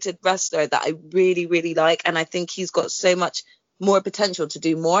underrated wrestler that I really, really like, and I think he's got so much more potential to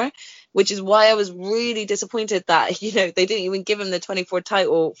do more, which is why I was really disappointed that they didn't even give him the 24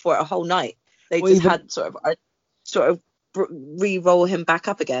 title for a whole night. They had sort of re-roll him back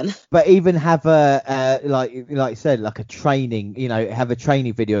up again. But even have a like you said, like a training, have a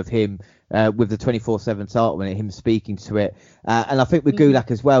training video of him with the 24/7 title and him speaking to it. And I think with Gulak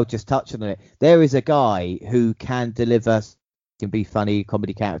as well, just touching on it, there is a guy who can deliver. He can be funny,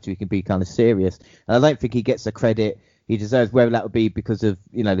 comedy character. He can be kind of serious, and I don't think he gets the credit he deserves, whether that would be because of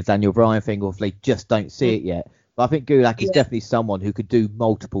the Daniel Bryan thing or if they just don't see it yet. But I think Gulak is definitely someone who could do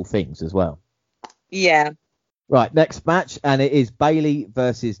multiple things as well. Yeah. Right, next match, and it is Bayley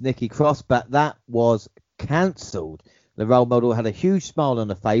versus Nikki Cross, but that was cancelled. The role model had a huge smile on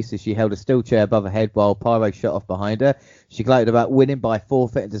her face as she held a steel chair above her head while Pyro shot off behind her. She gloated about winning by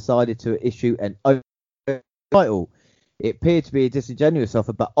forfeit and decided to issue an open title. It appeared to be a disingenuous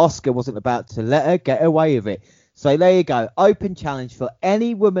offer, but Asuka wasn't about to let her get away with it. So there you go. Open challenge for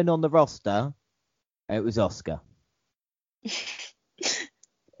any woman on the roster. And it was Asuka.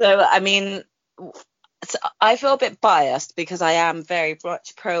 So, I mean, I feel a bit biased because I am very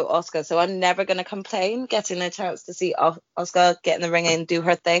much pro Asuka. So I'm never going to complain getting a chance to see Asuka get in the ring and do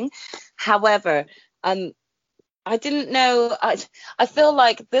her thing. However, I didn't know. I feel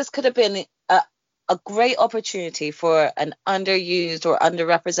like this could have been a great opportunity for an underused or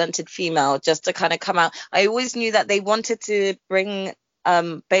underrepresented female just to kind of come out. I always knew that they wanted to bring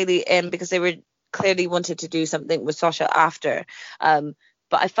Bayley in because they were clearly wanted to do something with Sasha after. But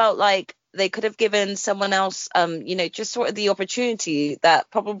I felt like they could have given someone else, just sort of the opportunity that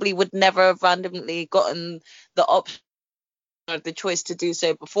probably would never have randomly gotten the option or the choice to do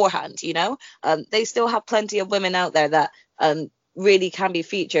so beforehand. They still have plenty of women out there that really can be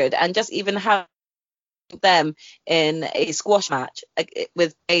featured, and just even have them in a squash match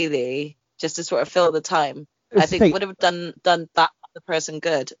with Bayley just to sort of fill the time, I think would have done that the person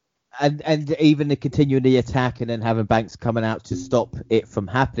good. And even the continuing the attack and then having Banks coming out to stop it from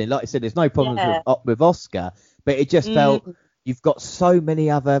happening. Like I said, there's no problems with Asuka, but it just felt you've got so many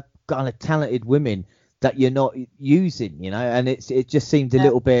other kind of talented women that you're not using, and it just seemed a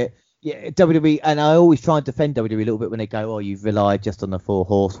little bit. Yeah, WWE, and I always try and defend WWE a little bit when they go, oh, you've relied just on the 4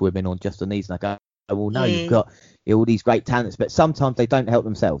 horsewomen or just on these, and I go, well, no, you've got all these great talents, but sometimes they don't help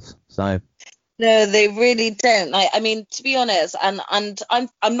themselves. So No, they really don't. I mean, to be honest, and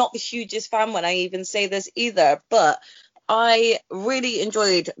I'm not the hugest fan when I even say this either, but I really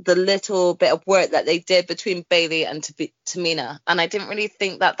enjoyed the little bit of work that they did between Bailey and Tamina, and I didn't really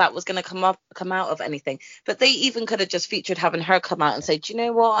think that that was going to come out of anything. But they even could have just featured having her come out and say, do you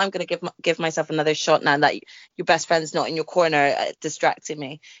know what? I'm going to give myself another shot now that your best friend's not in your corner, distracting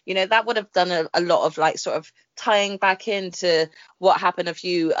me. You know, that would have done a lot of like sort of tying back into what happened a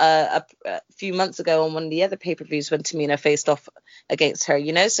few months ago on one of the other pay-per-views when Tamina faced off against her.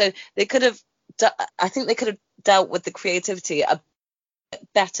 You know, so they could have. I think they could have dealt with the creativity a bit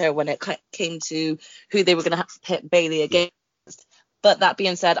better when it came to who they were going to have to pit Bailey against. But that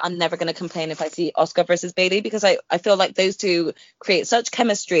being said, I'm never going to complain if I see Asuka versus Bailey, because I feel like those two create such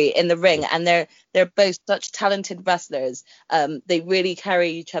chemistry in the ring, and they're both such talented wrestlers. They really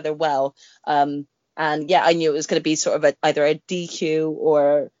carry each other well. And yeah, I knew it was going to be sort of either a DQ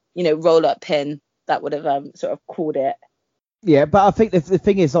or, you know, roll up pin that would have sort of called it. Yeah, but I think the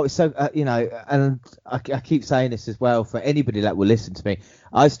thing is, like, so you know, and I keep saying this as well for anybody that will listen to me.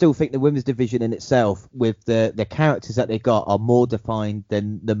 I still think the women's division in itself, with the characters that they got, are more defined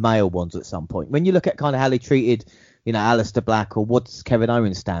than the male ones at some point. When you look at kind of how they treated, you know, Aleister Black, or what's Kevin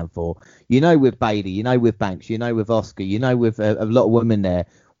Owens stand for, you know, with Bayley, you know, with Banks, you know, with Asuka, you know, with a lot of women there,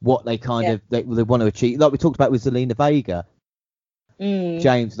 what they kind of they want to achieve. Like we talked about with Zelina Vega,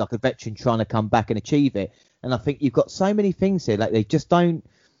 James, like a veteran trying to come back and achieve it. And I think you've got so many things here, like they just don't.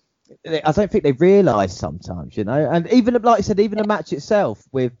 I don't think they realise sometimes, you know. And even like I said, even the match itself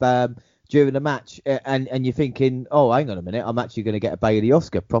with during the match, and you're thinking, oh, hang on a minute, I'm actually going to get a Bailey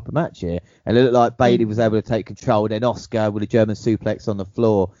Asuka proper match here. And it looked like Bailey was able to take control. Then Asuka with a German suplex on the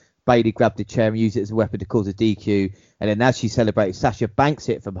floor. Bailey grabbed the chair and used it as a weapon to cause a DQ. And then as she celebrated, Sasha Banks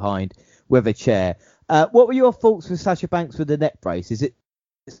hit from behind with a chair. What were your thoughts with Sasha Banks with the neck brace? Is it,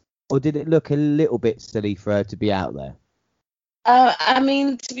 or did it look a little bit silly for her to be out there? I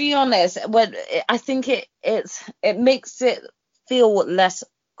mean, to be honest, I think it makes it feel less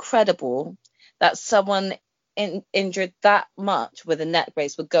credible that someone injured that much with a neck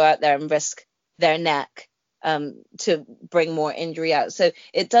brace would go out there and risk their neck to bring more injury out. So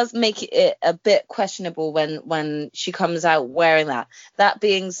it does make it a bit questionable when she comes out wearing that. That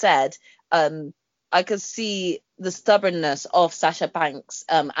being said, I could see the stubbornness of Sasha Banks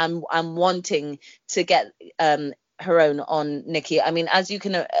and wanting to get her own on Nikki. I mean, as you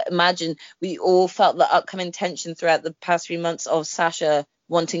can imagine, we all felt the upcoming tension throughout the past few months of Sasha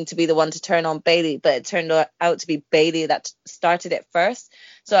wanting to be the one to turn on Bailey, but it turned out to be Bailey that started it first.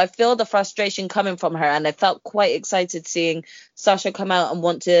 So I feel the frustration coming from her, and I felt quite excited seeing Sasha come out and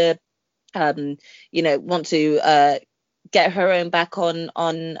want to get her own back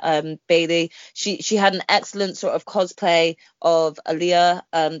on Bailey. She had an excellent sort of cosplay of Aaliyah,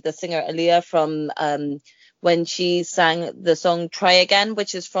 the singer Aaliyah from when she sang the song Try Again,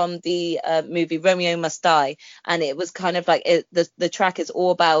 which is from the movie Romeo Must Die. And it was kind of like the track is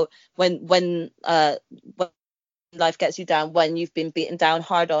all about when life gets you down, when you've been beaten down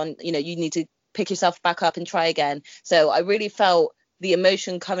hard on, you know, you need to pick yourself back up and try again. So I really felt the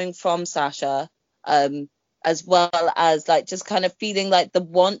emotion coming from Sasha, as well as like just kind of feeling like the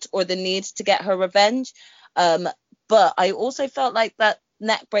want or the need to get her revenge. But I also felt like that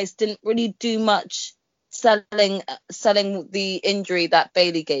neck brace didn't really do much selling the injury that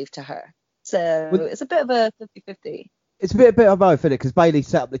Bailey gave to her. So it's a bit of a 50-50. It's a bit of both, isn't it? Because Bailey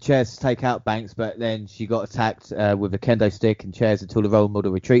set up the chairs to take out Banks, but then she got attacked with a kendo stick and chairs until the role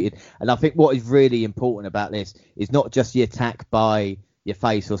model retreated. And I think what is really important about this is not just the attack by your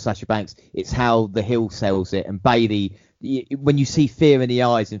face or Sasha Banks, it's how the heel sells it. And Bailey, when you see fear in the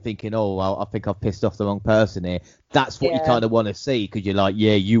eyes and thinking, oh, well, I think I've pissed off the wrong person here, that's what you kind of want to see, because you're like,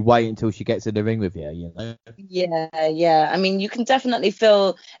 yeah, you wait until she gets in the ring with you, you know? Yeah. I mean, you can definitely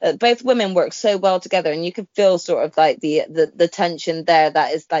feel both women work so well together, and you can feel sort of like the tension there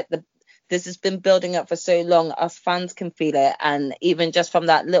that is like this has been building up for so long. Us fans can feel it, and even just from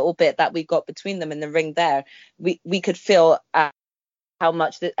that little bit that we got between them in the ring there, we could feel how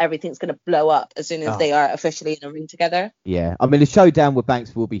much that everything's going to blow up as soon as they are officially in a ring together. Yeah, I mean, the showdown with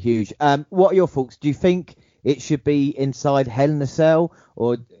Banks will be huge. What are your thoughts? Do you think it should be inside Hell in a Cell?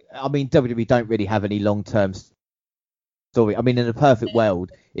 Or, I mean, WWE don't really have any long-term story. I mean, in a perfect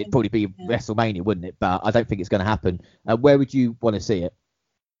world, it'd probably be WrestleMania, wouldn't it? But I don't think it's going to happen. Where would you want to see it?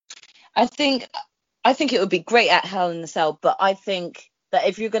 I think it would be great at Hell in a Cell, but I think that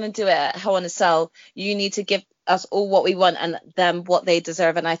if you're going to do it at Hell in a Cell, you need to give us all what we want and them what they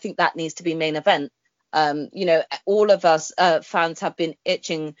deserve, and I think that needs to be main event. You know, all of us fans have been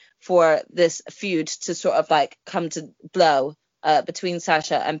itching for this feud to sort of like come to blow, between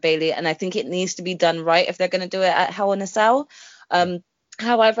Sasha and Bayley, and I think it needs to be done right if they're going to do it at Hell in a Cell.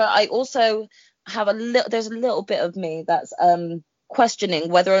 However, I also have there's a little bit of me that's questioning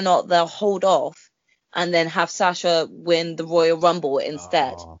whether or not they'll hold off and then have Sasha win the Royal Rumble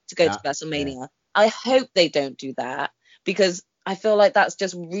instead to go to WrestleMania. Yeah. I hope they don't do that, because I feel like that's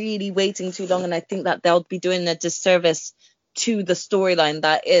just really waiting too long, and I think that they'll be doing a disservice to the storyline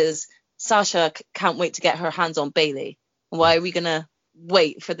that is Sasha can't wait to get her hands on Bayley. Why are we going to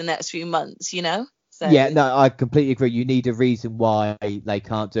wait for the next few months, you know? So. Yeah, no, I completely agree. You need a reason why they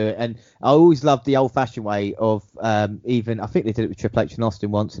can't do it. And I always loved the old-fashioned way of even, I think they did it with Triple H and Austin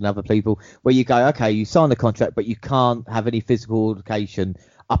once and other people, where you go, okay, you sign the contract, but you can't have any physical altercation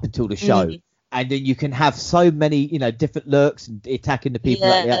up until the show. Mm-hmm. And then you can have so many, you know, different looks and attacking the people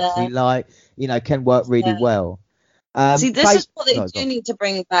that they actually like, you know, can work really well. See, this is what they do need to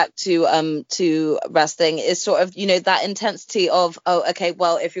bring back to wrestling, is sort of, you know, that intensity of, oh, okay,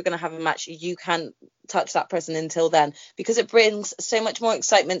 well, if you're going to have a match, you can't touch that person until then, because it brings so much more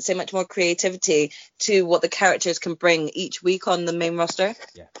excitement, so much more creativity to what the characters can bring each week on the main roster.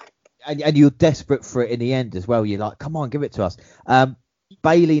 Yeah, and you're desperate for it in the end as well. You're like, come on, give it to us.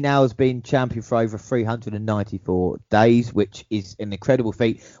 Bayley now has been champion for over 394 days, which is an incredible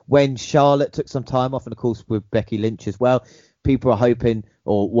feat. When Charlotte took some time off, and of course with Becky Lynch as well, people are hoping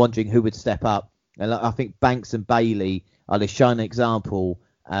or wondering who would step up. And I think Banks and Bayley are the shining example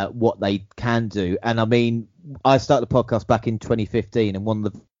what they can do. And I mean, I started the podcast back in 2015, and one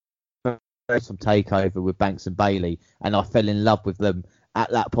of the first takeover with Banks and Bayley, and I fell in love with them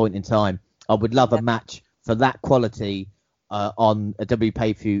at that point in time. I would love a match for that quality on a W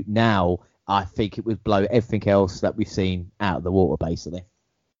pay-per-view now. I think it would blow everything else that we've seen out of the water, basically.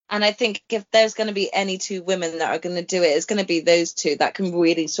 And I think if there's going to be any two women that are going to do it, it's going to be those two that can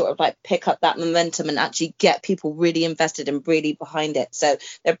really sort of like pick up that momentum and actually get people really invested and really behind it. So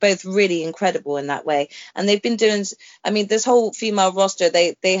they're both really incredible in that way. And they've been doing, I mean, this whole female roster,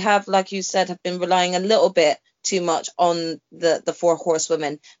 they have, like you said, have been relying a little bit too much on the four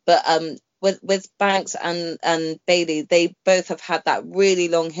horsewomen. But with Banks and Bayley, they both have had that really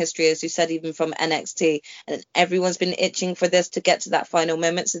long history, as you said, even from NXT, and everyone's been itching for this to get to that final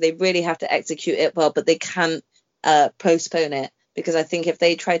moment, so they really have to execute it well, but they can't postpone it, because I think if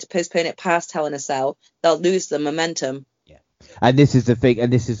they try to postpone it past Hell in a Cell, they'll lose the momentum. Yeah, and this is the thing,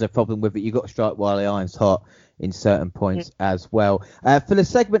 and this is the problem with it. You've got to strike while the iron's hot in certain points as well. For the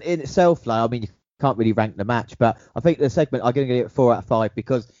segment in itself, though, I mean, you can't really rank the match, but I think the segment, I'm going to give it 4 out of 5,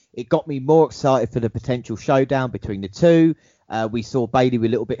 because it got me more excited for the potential showdown between the two. We saw Bayley with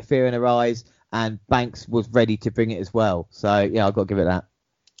a little bit of fear in her eyes, and Banks was ready to bring it as well. So, yeah, I've got to give it that.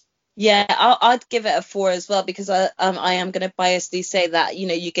 Yeah, I'd give it a 4 as well, because I am going to biasly say that, you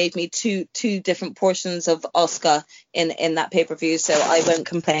know, you gave me two different portions of Asuka in that pay-per-view, so I won't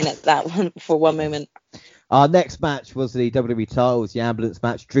complain at that one for one moment. Our next match was the WWE titles, the ambulance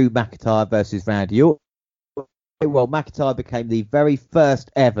match, Drew McIntyre versus Randy Orton. Well, McIntyre became the very first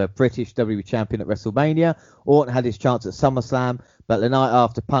ever British WWE champion at WrestleMania. Orton had his chance at SummerSlam, but the night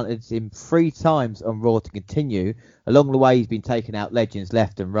after punted him 3 times on Raw to continue. Along the way, he's been taking out legends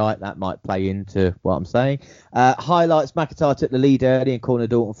left and right. That might play into what I'm saying. Highlights: McIntyre took the lead early and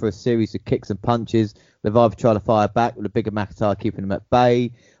cornered Orton for a series of kicks and punches. Leviathan tried to fire back, with a bigger McIntyre keeping him at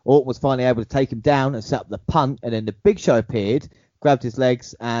bay. Orton was finally able to take him down and set up the punt, and then the Big Show appeared, grabbed his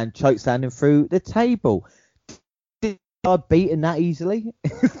legs and chokeslammed him through the table. I'd beaten that easily.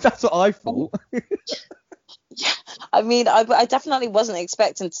 That's what I thought. Yeah, I mean, I definitely wasn't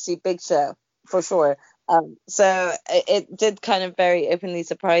expecting to see Big Show, for sure. So it did kind of very openly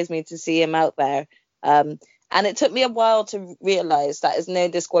surprise me to see him out there. And it took me a while to realise that is no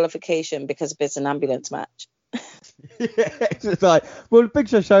disqualification, because it's an ambulance match. Yeah, it's just like, well, Big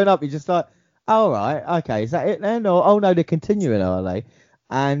Show showing up, you're just like, all right, okay, is that it then? Or, oh no, they're continuing, are they?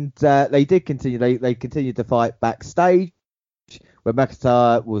 And they did continue. They continued to fight backstage, where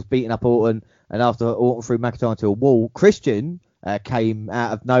McIntyre was beating up Orton, and after Orton threw McIntyre into a wall, Christian came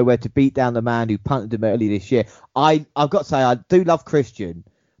out of nowhere to beat down the man who punted him early this year. I've got to say, I do love Christian,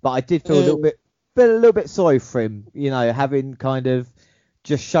 but I did feel a little bit sorry for him, you know, having kind of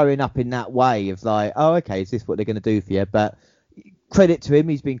just showing up in that way of like, oh, okay, is this what they're going to do for you? But credit to him,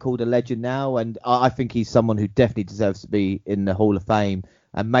 he's been called a legend now, and I think he's someone who definitely deserves to be in the Hall of Fame,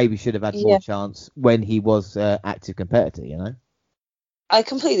 and maybe should have had more chance when he was active competitor, you know? I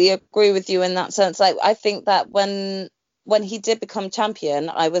completely agree with you in that sense. Like, I think that when he did become champion,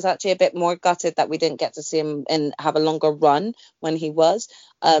 I was actually a bit more gutted that we didn't get to see him and have a longer run when he was.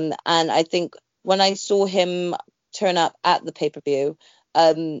 And I think when I saw him turn up at the pay-per-view,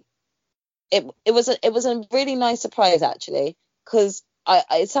 it was a really nice surprise, actually. because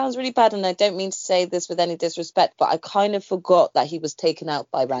it sounds really bad, and I don't mean to say this with any disrespect, but I kind of forgot that he was taken out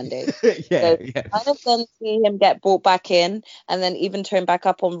by Randy. Yeah, So yeah. kind of then see him get brought back in and then even turn back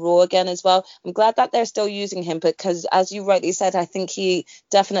up on Raw again as well. I'm glad that they're still using him, because as you rightly said, I think he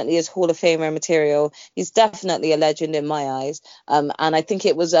definitely is Hall of Famer material. He's definitely a legend in my eyes. And I think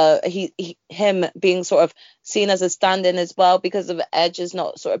it was him being sort of seen as a stand-in as well, because of Edge has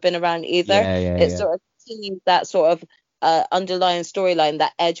not sort of been around either. It sort of continues that sort of underlying storyline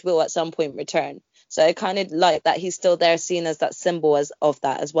that Edge will at some point return. So I kind of like that he's still there, seen as that symbol of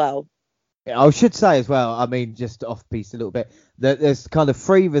that as well. Yeah, I should say as well, I mean, just off piece a little bit, that there's kind of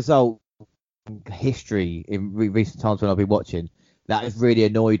 3 result history in recent times when I've been watching that has really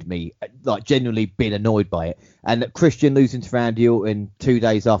annoyed me, like genuinely been annoyed by it. And that Christian losing to Randy Orton 2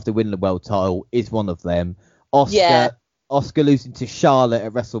 days after winning the world title is one of them. Oscar losing to Charlotte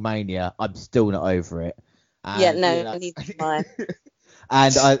at WrestleMania, I'm still not over it. And, neither am I.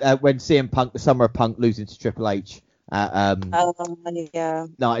 And when CM Punk, the Summer of Punk, losing to Triple H Night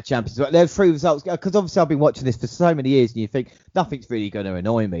of Champions. There's 3 results, because obviously I've been watching this for so many years, and you think nothing's really going to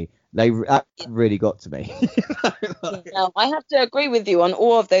annoy me. That really got to me. No, I have to agree with you on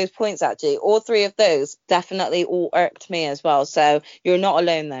all of those points, actually. All 3 of those definitely all irked me as well. So you're not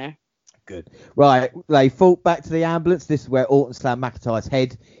alone there. Good. Right, they fought back to the ambulance. This is where Orton slammed McIntyre's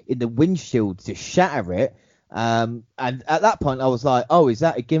head in the windshield to shatter it. And at that point, I was like, oh, is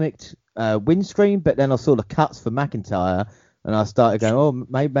that a gimmicked windscreen? But then I saw the cuts for McIntyre, and I started going, oh,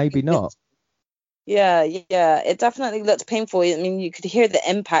 maybe not. Yeah, it definitely looked painful. I mean, you could hear the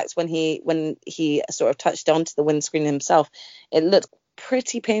impact when he sort of touched onto the windscreen himself. It looked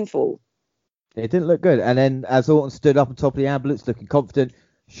pretty painful. It didn't look good. And then as Orton stood up on top of the ambulance, looking confident,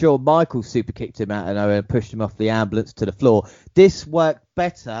 Shawn Michaels super kicked him out of nowhere and pushed him off the ambulance to the floor. This worked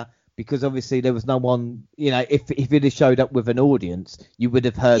better because obviously there was no one, if he'd have showed up with an audience, you would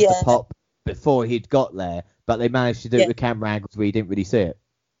have heard the pop before he'd got there. But they managed to do it with camera angles where you didn't really see it.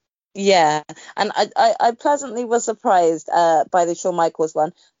 Yeah, and I pleasantly was surprised by the Shawn Michaels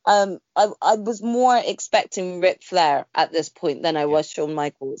one. I was more expecting Ric Flair at this point than I was Shawn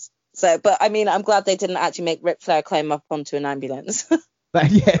Michaels. So, but I mean, I'm glad they didn't actually make Ric Flair climb up onto an ambulance. But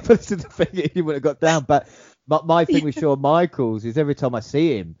but the thing, he would have got down. But my thing with Shawn Michaels is every time I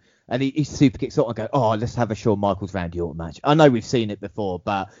see him and he super kicks Orton, I go, oh, let's have a Shawn Michaels Randy Orton match. I know we've seen it before,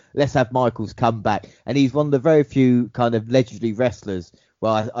 but let's have Michaels come back. And he's one of the very few kind of legendary wrestlers.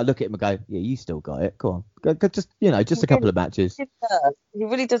 Well, I look at him and go, yeah, you still got it. Go on, go just a couple of matches. He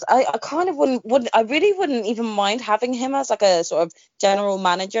really does. I kind of I really wouldn't even mind having him as like a sort of general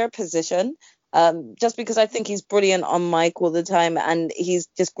manager position. Just because I think he's brilliant on mic all the time, and he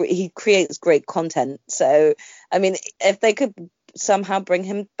creates great content. So, I mean, if they could somehow bring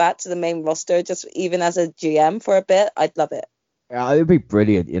him back to the main roster, just even as a GM for a bit, I'd love it. Yeah, it'd be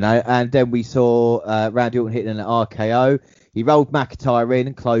brilliant, And then we saw Randy Orton hitting an RKO. He rolled McIntyre in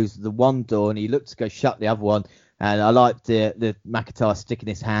and closed the one door, and he looked to go shut the other one. And I liked the McIntyre sticking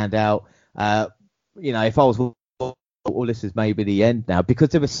his hand out. If I was all this is maybe the end now, because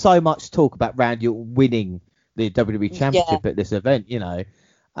there was so much talk about Randy Orton winning the WWE Championship at this event, a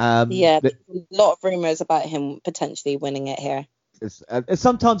lot of rumors about him potentially winning it here.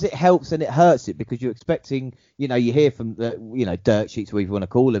 Sometimes it helps and it hurts it, because you're expecting, you hear from the, dirt sheets, whatever you want to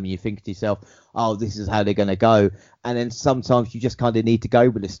call them, and you think to yourself, oh, this is how they're going to go. And then sometimes you just kind of need to go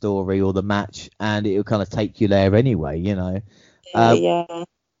with the story or the match, and it'll kind of take you there anyway, We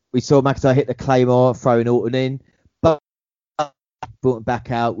saw McIntyre hit the Claymore, throwing Orton in, but brought him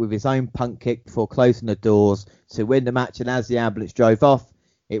back out with his own punt kick before closing the doors to win the match. And as the ambulance drove off,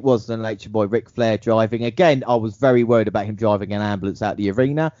 it was the Nature Boy Ric Flair driving. Again, I was very worried about him driving an ambulance out the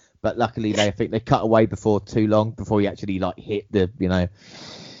arena, but luckily I think they cut away before too long, before he actually hit the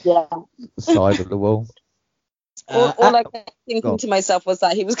side of the wall. All I kept thinking to myself was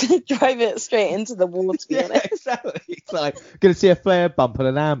that he was going to drive it straight into the wall, to be honest. Exactly. It's like going to see a Flair bump on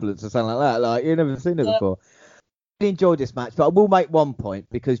an ambulance or something like that. Like, you've never seen it before. I enjoyed this match, but I will make one point,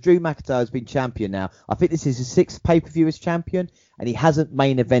 because Drew McIntyre has been champion now. I think this is his 6th pay-per-view as champion, and he hasn't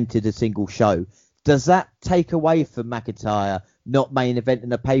main evented a single show. Does that take away from McIntyre not main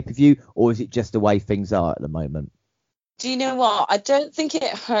eventing a pay-per-view, or is it just the way things are at the moment? Do you know what? I don't think it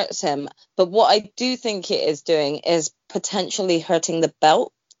hurts him, but what I do think it is doing is potentially hurting the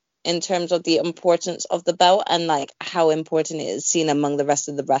belt, in terms of the importance of the belt and how important it is seen among the rest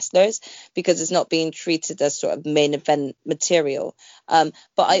of the wrestlers, because it's not being treated as sort of main event material. But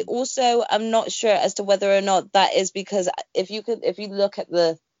I also am not sure as to whether or not that is because if you look at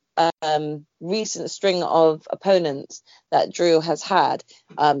the recent string of opponents that Drew has had,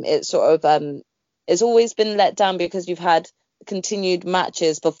 it's sort of it's always been let down, because you've had continued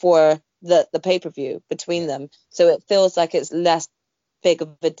matches before the pay-per-view between them, so it feels like it's less big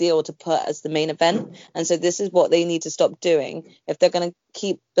of a deal to put as the main event. And so this is what they need to stop doing. If they're going to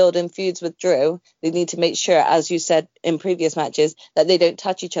keep building feuds with Drew, they need to make sure, as you said in previous matches, that they don't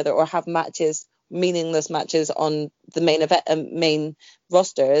touch each other or have matches, meaningless matches on the main event, main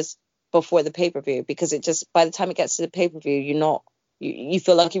rosters before the pay-per-view, because it just, by the time it gets to the pay-per-view, you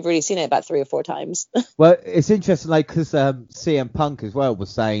feel like you've already seen it about 3 or 4 times. Well, it's interesting, like, because CM Punk as well was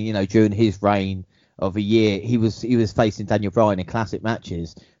saying, during his reign of a year, he was facing Daniel Bryan in classic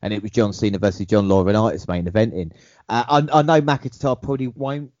matches, and it was John Cena versus John Laurinaitis main eventing. I know McIntyre probably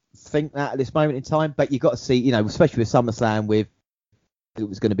won't think that at this moment in time, but you got to see, especially with SummerSlam, with it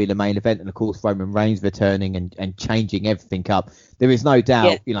was going to be the main event, and of course Roman Reigns returning and changing everything up. There is no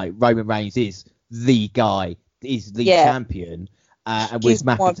doubt, Roman Reigns is the guy, is the champion, and with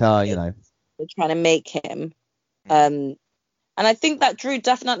McIntyre, they're trying to make him. And I think that Drew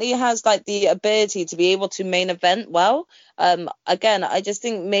definitely has like the ability to be able to main event well. Again, I just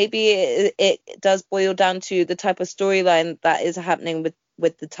think maybe it does boil down to the type of storyline that is happening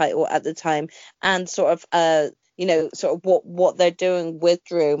with the title at the time, and sort of what they're doing with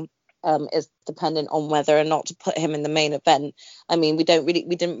Drew is dependent on whether or not to put him in the main event. I mean, we didn't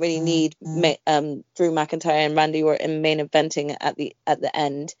really need Drew McIntyre and Randy Orton main eventing at the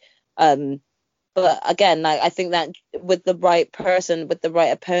end. But again, I think that with the right person, with the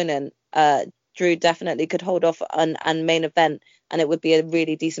right opponent, Drew definitely could hold off and main event, and it would be a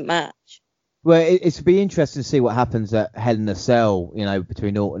really decent match. Well, it'd be interesting to see what happens at Hell in a Cell,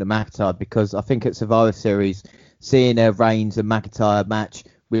 between Orton and McIntyre, because I think at Survivor Series, seeing a Reigns and McIntyre match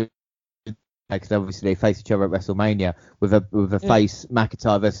with, because obviously they face each other at WrestleMania, with a face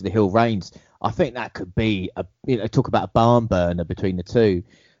McIntyre versus the heel Reigns, I think that could be talk about a barn burner between the two.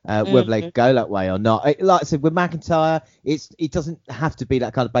 Whether they could go that way or not. Like I said, with McIntyre, it doesn't have to be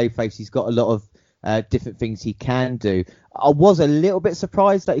that kind of babyface. He's got a lot of different things he can do. I was a little bit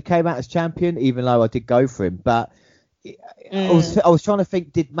surprised that he came out as champion, even though I did go for him. But I was trying to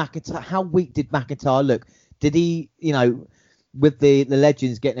think, how weak did McIntyre look? Did he, with the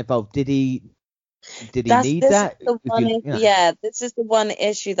legends getting involved, did he need that? This is the one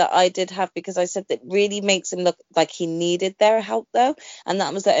issue that I did have, because I said that really makes him look like he needed their help, though. And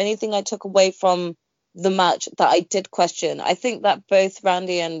that was the only thing I took away from the match that I did question. I think that both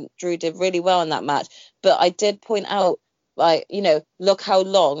Randy and Drew did really well in that match, but I did point out, like, look how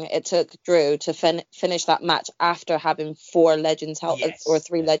long it took Drew to finish that match after having 4 legends help, or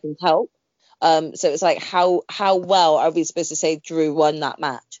 3 legends help. So it's like, how well are we supposed to say Drew won that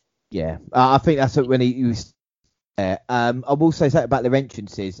match? Yeah, I think that's when he was there. I will say something about their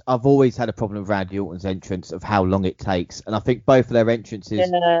entrances. I've always had a problem with Randy Orton's entrance, of how long it takes. And I think both of their entrances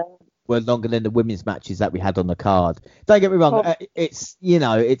were longer than the women's matches that we had on the card. Don't get me wrong. It's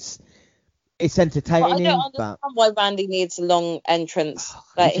entertaining. Well, I don't understand why Randy needs a long entrance.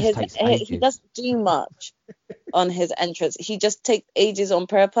 Like he doesn't do much on his entrance. He just takes ages on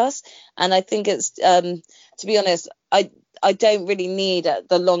purpose. And I think it's, to be honest, I don't really need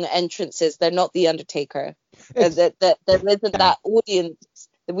the long entrances. They're not the Undertaker. There isn't that audience.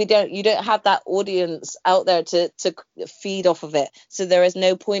 You don't have that audience out there to feed off of it. So there is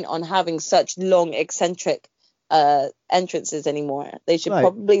no point on having such long eccentric entrances anymore. They should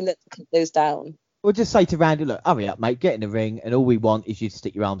probably let those down. We'll just say to Randy, look, hurry up, mate, get in the ring, and all we want is you to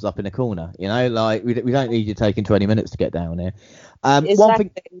stick your arms up in the corner. Like we don't need you taking 20 minutes to get down here. Exactly. One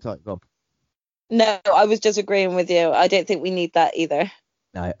thing. Sorry, go on. No, I was just agreeing with you. I don't think we need that either.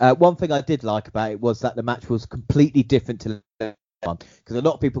 No. One thing I did like about it was that the match was completely different to the one, because a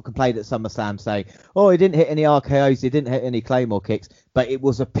lot of people complained at SummerSlam saying, oh, he didn't hit any RKOs, he didn't hit any Claymore kicks, but it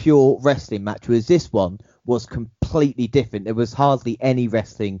was a pure wrestling match, whereas this one was completely different. There was hardly any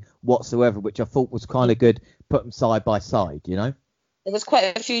wrestling whatsoever, which I thought was kind of good, put them side by side, There was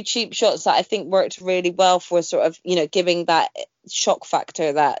quite a few cheap shots that I think worked really well for sort of, giving that shock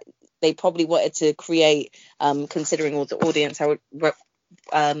factor that they probably wanted to create, considering all the audience were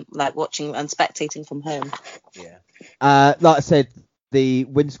like watching and spectating from home. Yeah. Like I said, the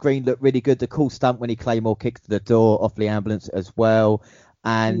windscreen looked really good. The cool stunt when he Claymore kicked the door off the ambulance as well.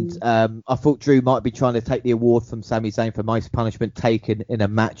 And I thought Drew might be trying to take the award from Sami Zayn for most punishment taken in a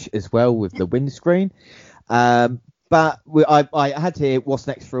match as well, with the windscreen. But I had to hear what's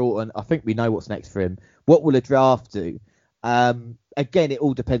next for Orton. I think we know what's next for him. What will a draft do? Again, it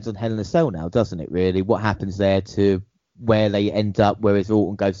all depends on Hell in a Cell now, doesn't it, really? What happens there to where they end up, whereas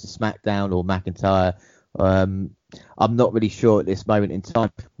Orton goes to SmackDown or McIntyre. I'm not really sure at this moment in time.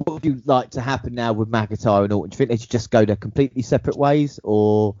 What would you like to happen now with McIntyre and Orton? Do you think they should just go their completely separate ways,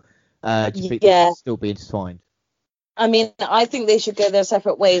 or do you think they should still be intertwined? I mean, I think they should go their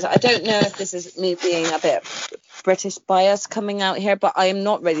separate ways. I don't know if this is me being a bit British bias coming out here, but I am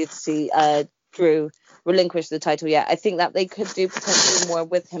not ready to see Drew relinquish the title yet. I think that they could do potentially more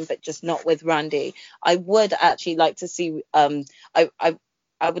with him, but just not with Randy. I would actually like to see.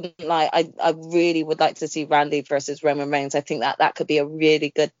 I wouldn't lie. I really would like to see Randy versus Roman Reigns. I think that that could be a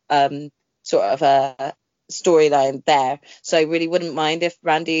really good sort of a storyline there. So I really wouldn't mind if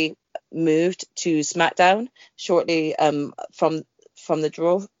Randy moved to SmackDown shortly from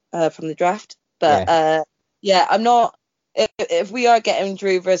the draft. But yeah, I'm not. If we are getting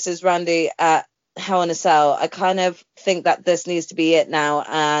Drew versus Randy at Hell in a Cell, I kind of think that this needs to be it now,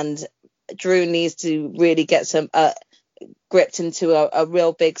 and Drew needs to really get some gripped into a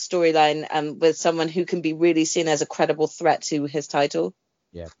real big storyline with someone who can be really seen as a credible threat to his title.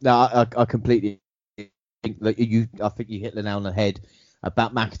 Yeah, no, I completely think that I think you hit the nail on the head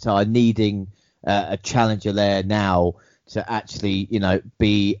about McIntyre needing a challenger there now to actually,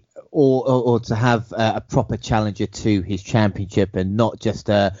 be or to have a proper challenger to his championship, and not just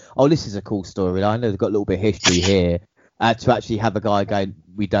this is a cool story. I know they've got a little bit of history here to actually have a guy going,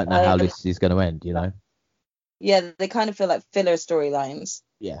 we don't know how this is going to end, Yeah, they kind of feel like filler storylines.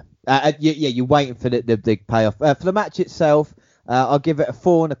 Yeah, you're waiting for the big payoff. For the match itself, I'll give it a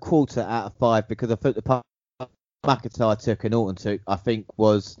 4.25 out of 5 because I think the part McIntyre took and Orton took, I think,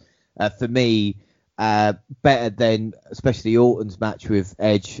 was for me better than especially Orton's match with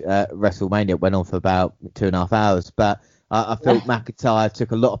Edge WrestleMania. It went on for about 2.5 hours, but I felt McIntyre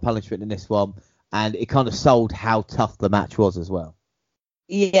took a lot of punishment in this one, and it kind of sold how tough the match was as well.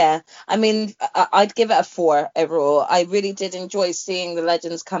 Yeah, I mean, I'd give it a 4 overall. I really did enjoy seeing the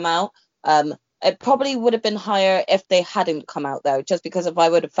legends come out. It probably would have been higher if they hadn't come out, though, just because if I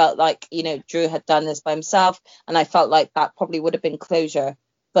would have felt like, Drew had done this by himself, and I felt like that probably would have been closure.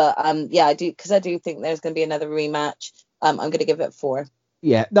 But yeah, I do think there's going to be another rematch. I'm going to give it 4.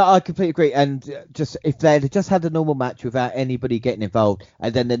 Yeah, no, I completely agree. And just if they'd just had a normal match without anybody getting involved,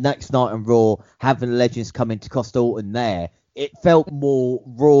 and then the next night on Raw having the legends come in to cost Orton there, it felt more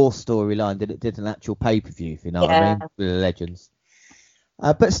Raw storyline than it did an actual pay-per-view, if you know what I mean, with the legends.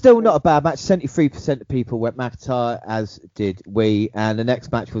 But still not a bad match. 73% of people went McIntyre, as did we. And the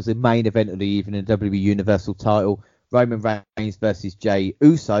next match was the main event of the evening, the WWE Universal title, Roman Reigns versus Jey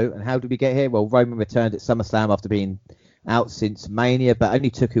Uso. And how did we get here? Well, Roman returned at SummerSlam after being out since Mania, but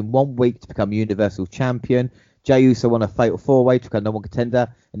only took him 1 week to become Universal Champion. Jey Uso won a fatal 4-way to become number 1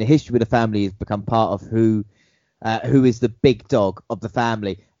 contender. And the history of the family has become part of who is the big dog of the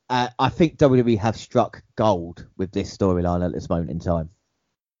family. I think WWE have struck gold with this storyline at this moment in time.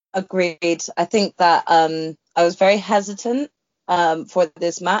 Agreed. I think that I was very hesitant for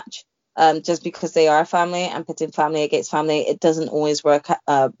this match just because they are family, and pitting family against family, it doesn't always work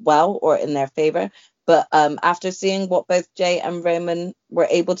well or in their favor. But after seeing what both Jey and Roman were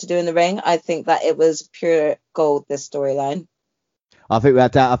able to do in the ring, I think that it was pure gold, this storyline. I think we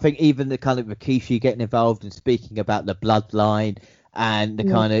had that. I think even the kind of Rikishi getting involved and speaking about the bloodline and the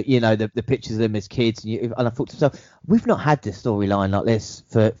kind of, the pictures of them as kids. And I thought to myself, we've not had this storyline like this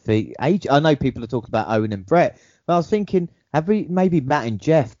for ages. I know people are talking about Owen and Brett, but I was thinking, have we maybe Matt and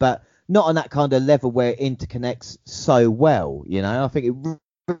Jeff, but not on that kind of level where it interconnects so well. I think it really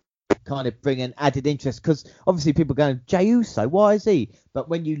kind of bring an added interest, because obviously people are going, Jey Uso, why is he? But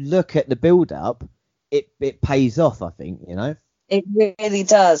when you look at the build-up, it pays off, I think, It really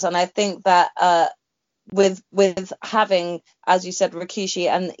does. And I think that with having, as you said, Rikishi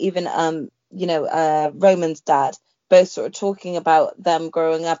and even Roman's dad both sort of talking about them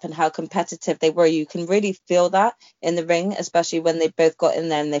growing up and how competitive they were, you can really feel that in the ring, especially when they both got in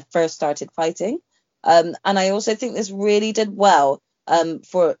there and they first started fighting. And I also think this really did well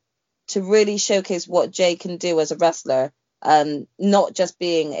to really showcase what Jey can do as a wrestler, not just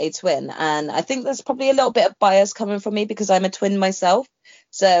being a twin. And I think there's probably a little bit of bias coming from me because I'm a twin myself.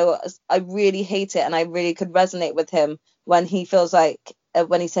 So I really hate it, and I really could resonate with him when he feels like,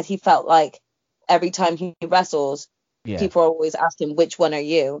 when he said he felt like every time he wrestles, people are always asking, which one are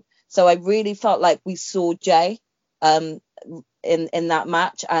you? So I really felt like we saw Jey in that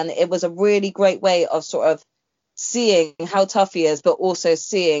match, and it was a really great way of sort of seeing how tough he is, but also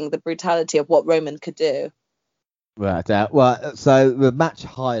seeing the brutality of what Roman could do. Right. Well, so the match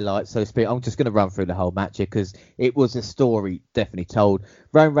highlights, so to speak, I'm just going to run through the whole match here because it was a story definitely told.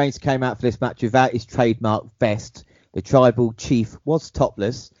 Roman Reigns came out for this match without his trademark vest. The tribal chief was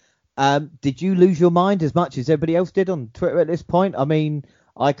topless. Did you lose your mind as much as everybody else did on Twitter at this point? I mean,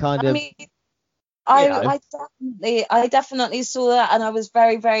 I definitely saw that, and I was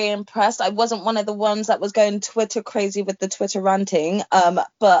very, very impressed. I wasn't one of the ones that was going Twitter crazy with the Twitter ranting,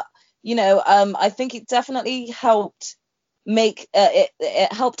 but I think it definitely helped make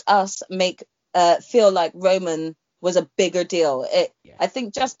it helped us make feel like Roman was a bigger deal. I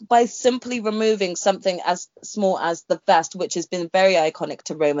think just by simply removing something as small as the vest, which has been very iconic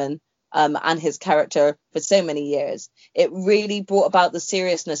to Roman and his character for so many years, it really brought about the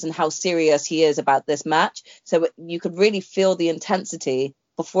seriousness and how serious he is about this match. So you could really feel the intensity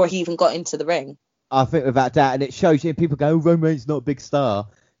before he even got into the ring. I think without doubt, and it shows you, people go, oh, Roman Reigns not a big star.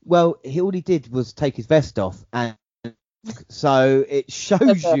 Well, all he did was take his vest off, and so it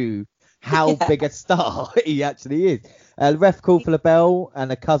shows you how big a star he actually is. The ref called for the bell, and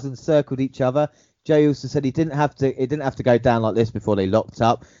the cousins circled each other. Jay also said he didn't have to go down like this before they locked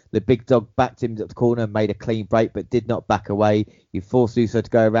up. The big dog backed him to the corner and made a clean break, but did not back away. He forced Uso to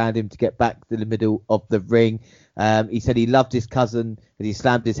go around him to get back to the middle of the ring. He said he loved his cousin and he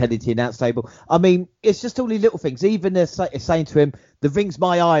slammed his head into the announce table. I mean, it's just all these little things. Even they're saying to him, the ring's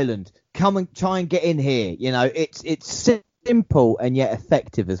my island. Come and try and get in here. It's simple and yet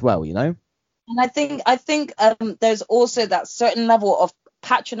effective as well, And I think there's also that certain level of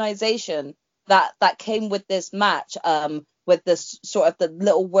patronization that came with this match, with this sort of the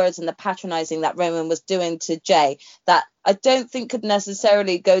little words and the patronizing that Roman was doing to Jay, that I don't think could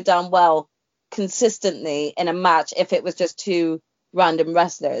necessarily go down well consistently in a match if it was just two random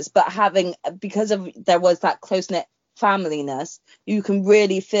wrestlers. But because there was that close-knit familyness, you can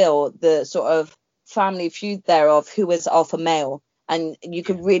really feel the sort of family feud there of who is alpha male, and you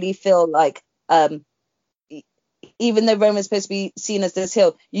can really feel like even though Roman's supposed to be seen as this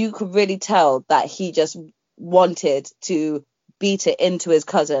heel, you could really tell that he just wanted to beat it into his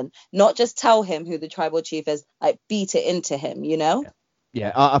cousin, not just tell him who the tribal chief is, like beat it into him,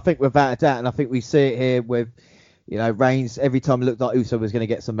 Yeah, I think without a doubt, and I think we see it here with, Reigns. Every time it looked like Uso was going to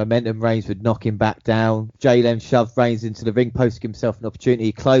get some momentum, Reigns would knock him back down. Jay then shoved Reigns into the ring, posted himself an opportunity.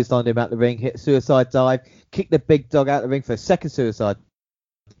 He closed on him out the ring, hit a suicide dive, kicked the big dog out the ring for a second suicide.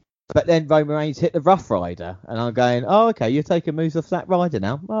 But then Roman Reigns hit the Rough Rider, and I'm going, oh, okay, you're taking moves off that rider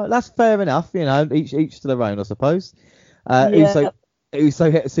now. Well, that's fair enough, each to their own, I suppose. Uso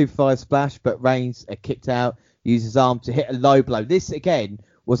hit a Super 5 splash, but Reigns kicked out, used his arm to hit a low blow. This, again,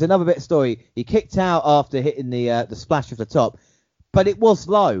 was another bit of story. He kicked out after hitting the splash off the top, but it was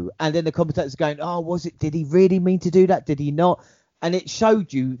low. And then the commentators going, oh, did he really mean to do that? Did he not? And it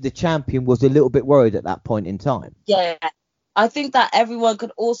showed you the champion was a little bit worried at that point in time. Yeah. I think that everyone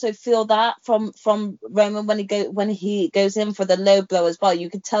could also feel that from Roman when he goes in for the low blow as well. You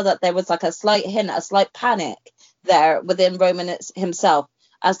could tell that there was like a slight hint, a slight panic there within Roman himself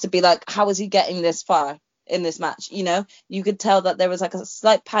as to be like, how is he getting this far in this match? You could tell that there was like a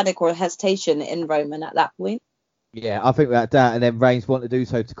slight panic or hesitation in Roman at that point. Yeah, I think without doubt. And then Reigns wanted to do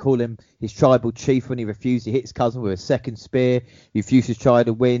so to call him his tribal chief when he refused. He hit his cousin with a second spear. He refused to try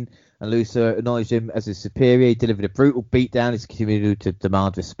to win. And Lucer acknowledged him as his superior. He delivered a brutal beatdown. He's continued to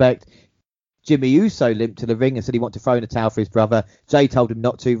demand respect. Jimmy Uso limped to the ring and said he wanted to throw in a towel for his brother. Jay told him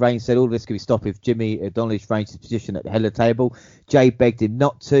not to. Reigns said all this could be stopped if Jimmy acknowledged Reigns' position at the head of the table. Jay begged him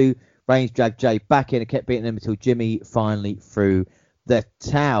not to. Reigns dragged Jay back in and kept beating him until Jimmy finally threw the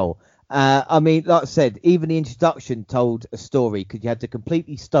towel. I mean, like I said, even the introduction told a story because you had the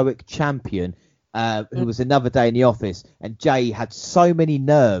completely stoic champion who was another day in the office, and Jay had so many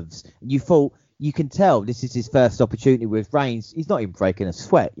nerves. And you thought, you can tell this is his first opportunity with Reigns. He's not even breaking a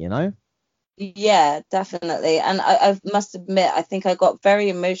sweat, Yeah, definitely. And I must admit, I think I got very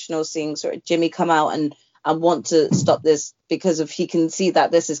emotional seeing sort of Jimmy come out and want to stop this because he can see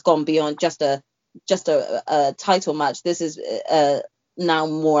that this has gone beyond just a title match. This is now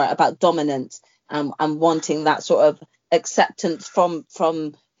more about dominance and wanting that sort of acceptance from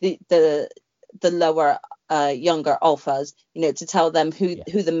the lower younger alphas, to tell them who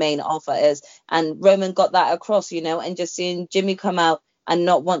the main alpha is. And Roman got that across, and just seeing Jimmy come out and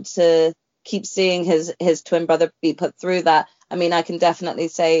not want to keep seeing his twin brother be put through that. I mean, I can definitely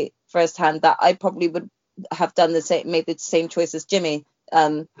say firsthand that I probably would have done made the same choice as Jimmy,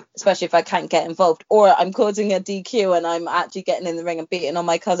 especially if I can't get involved or I'm causing a DQ and I'm actually getting in the ring and beating on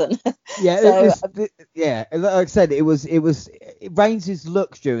my cousin. Yeah, like I said, it was Reigns'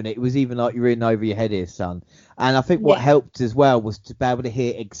 looks during it. It was even like you're in over your head here, son. And I think what helped as well was to be able to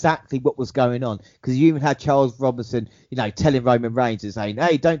hear exactly what was going on, because you even had Charles Robinson, telling Roman Reigns and saying,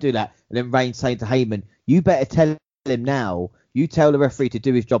 "Hey, don't do that," and then Reigns saying to Heyman, "You better tell him now. You tell the referee to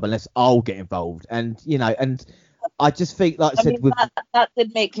do his job unless I'll get involved." And and I just think, like I said, that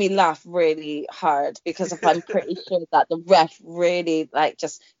did make me laugh really hard, because I'm pretty sure that the ref really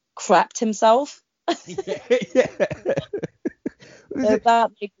just crapped himself. Yeah. So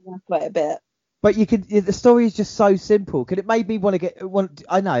that made me laugh quite a bit. But the story is just so simple. Could it made me want to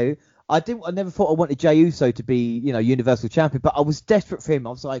I know I never thought I wanted Jey Uso to be, Universal Champion, but I was desperate for him. I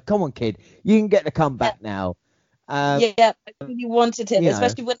was like, come on, kid, you can get the comeback now. I really wanted him,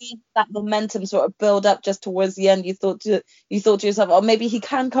 especially when that momentum sort of build up just towards the end. You thought to yourself, oh, maybe he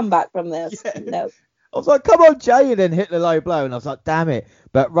can come back from this. Yeah. No. I was like, come on, Jey, and then hit the low blow, and I was like, damn it.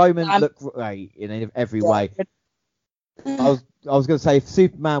 But Roman looked great in every way. I was going to say, if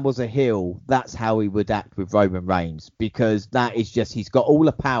Superman was a heel, that's how he would act with Roman Reigns, because that is just, he's got all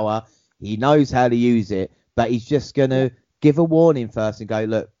the power, he knows how to use it, but he's just going to give a warning first and go,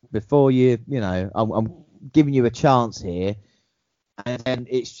 look, before I'm giving you a chance here. And then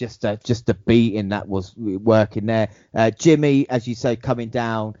it's just a beating that was working there. Jimmy, as you say, coming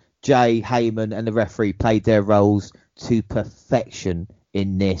down, Jay, Heyman, and the referee played their roles to perfection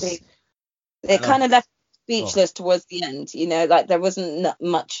in this. They kind of left speechless towards the end, like there wasn't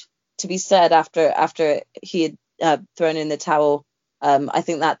much to be said after he had thrown in the towel. I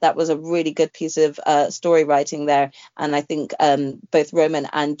think that was a really good piece of story writing there, and I think both Roman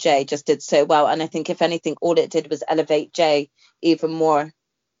and Jay just did so well, and I think if anything, all it did was elevate Jay even more.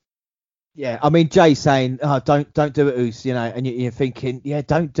 Yeah, I mean, Jay saying, "Oh, don't do it, Oos," and you're thinking, "Yeah,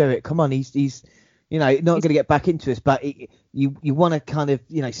 don't do it. Come on, he's not going to get back into this, but you want to kind of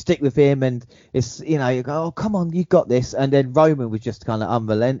stick with him, and it's you go, oh, come on, you got this." And then Roman was just kind of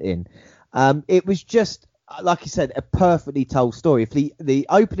unrelenting. It was just, like you said, a perfectly told story. If the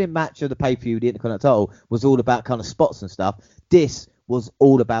opening match of the pay-per-view, the Intercontinental title, was all about kind of spots and stuff, this was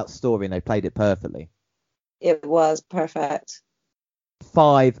all about story, and they played it perfectly. It was perfect.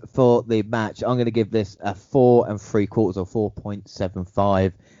 5 for the match. I'm going to give this a 4 3/4 or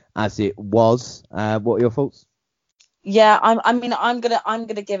 4.75 as it was. What are your thoughts? Yeah, I'm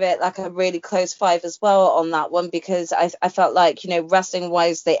gonna give it like a really close 5 as well on that one, because I felt like, wrestling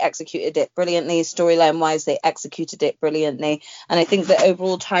wise they executed it brilliantly, storyline wise they executed it brilliantly, and I think the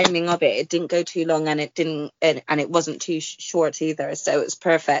overall timing of it didn't go too long, and it wasn't too short either, so it was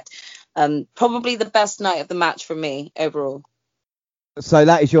perfect. Probably the best night of the match for me overall. So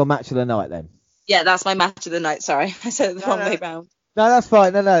that is your match of the night then? Yeah, that's my match of the night. Sorry, I said it the wrong way round. No, that's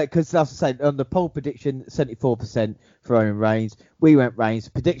fine. No, because as I said, on the poll prediction, 74% for Roman Reigns. We went Reigns.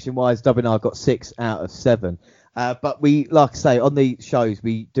 Prediction-wise, WNR got 6 out of 7. But we, like I say, on the shows,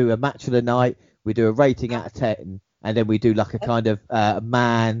 we do a match of the night, we do a rating out of 10, and then we do like a kind of a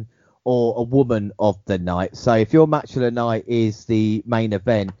man or a woman of the night. So if your match of the night is the main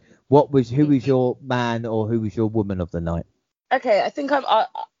event, who was your man or who was your woman of the night? Okay, I think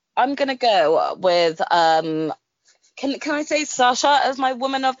I'm gonna go with Can I say Sasha as my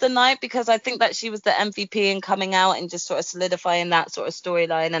woman of the night, because I think that she was the MVP and coming out and just sort of solidifying that sort of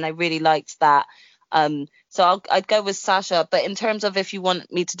storyline, and I really liked that. So I'd go with Sasha. But in terms of if you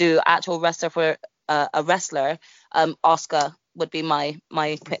want me to do actual wrestler for a wrestler, Asuka would be my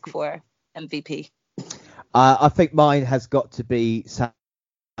pick for MVP. I think mine has got to be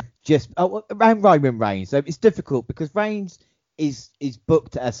just around Roman Reigns. So it's difficult because Reigns is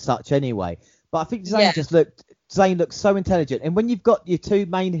booked as such anyway. But I think Zayn looks so intelligent. And when you've got your two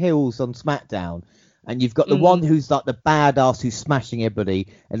main heels on SmackDown, and you've got the one who's like the badass who's smashing everybody,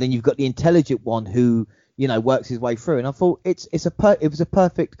 and then you've got the intelligent one who, works his way through. And I thought it was a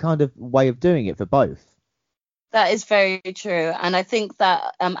perfect kind of way of doing it for both. That is very true. And I think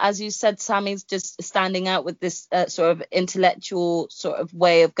that, as you said, Sammy's just standing out with this sort of intellectual sort of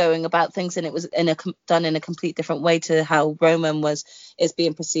way of going about things. And it was done in a complete different way to how Roman is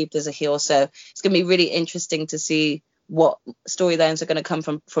being perceived as a heel. So it's going to be really interesting to see what storylines are going to come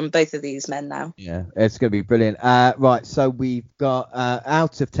from both of these men now. Yeah, it's going to be brilliant. Right, so we've got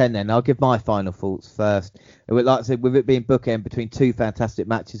out of 10 then. I'll give my final thoughts first. Like I said, with it being bookend between two fantastic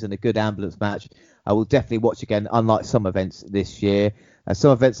matches and a good ambulance match, I will definitely watch again, unlike some events this year.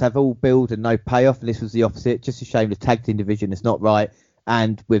 Some events have all build and no payoff, and this was the opposite. Just a shame the tag team division is not right,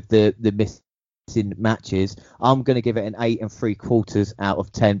 and with the missing matches, I'm going to give it an 8 3/4 out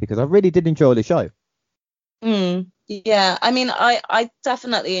of 10 because I really did enjoy the show. Yeah, I mean, I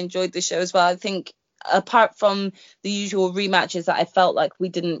definitely enjoyed the show as well. I think apart from the usual rematches that I felt like we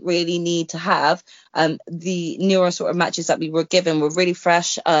didn't really need to have, the newer sort of matches that we were given were really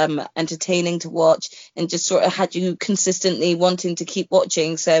fresh, entertaining to watch, and just sort of had you consistently wanting to keep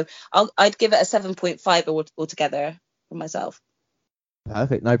watching. So I'd give it a 7.5 altogether for myself.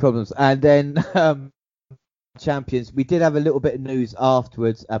 Perfect, no problems. And then Champions, we did have a little bit of news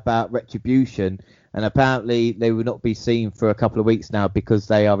afterwards about Retribution, and apparently they will not be seen for a couple of weeks now because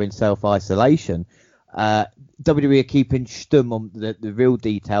they are in self-isolation. WWE are keeping stum on the real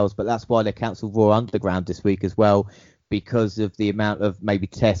details, but that's why they cancelled Raw Underground this week as well, because of the amount of maybe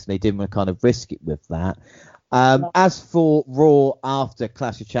tests, and they didn't want to kind of risk it with that. As for Raw after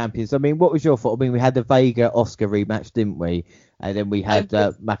Clash of Champions, I mean, what was your thought? I mean, we had the Vega Oscar rematch, didn't we? And then we had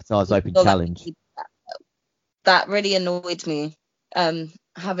McIntyre's Open Challenge. That really annoyed me.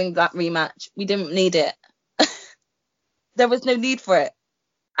 Having that rematch, we didn't need it. There was no need for it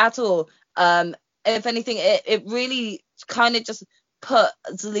at all. If anything, it really kind of just put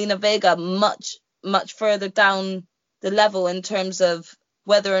Zelina Vega much further down the level in terms of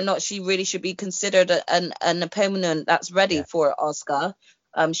whether or not she really should be considered an opponent that's ready for Asuka.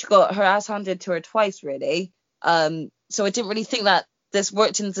 She got her ass handed to her twice, really. So I didn't really think that this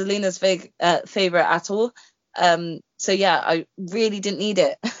worked in Zelina's favor at all. So yeah, I really didn't need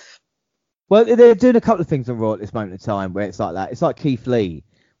it. Well, they're doing a couple of things on Raw at this moment in time where it's like that. It's like Keith Lee,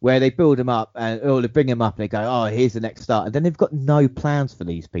 where they build him up or they bring him up and they go, oh, here's the next start. And then they've got no plans for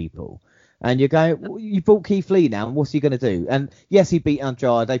these people. And you're going, well, you bought Keith Lee now, and what's he going to do? And yes, he beat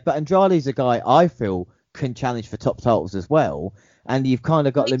Andrade, but Andrade's a guy I feel can challenge for top titles as well. And you've kind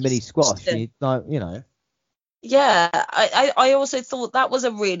of got the mini squash, you know. Yeah, I also thought that was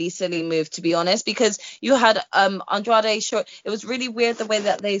a really silly move, to be honest, because you had Andrade short. It was really weird the way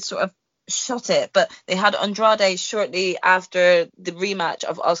that they sort of shot it, but they had Andrade shortly after the rematch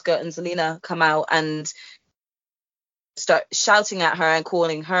of Asuka and Zelina come out and start shouting at her and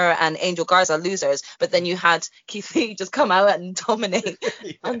calling her and Angel Garza losers, but then you had Keith Lee just come out and dominate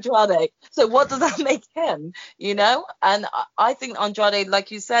Andrade. So what does that make him, you know? And I think Andrade,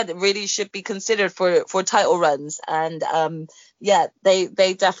 like you said, really should be considered for title runs. And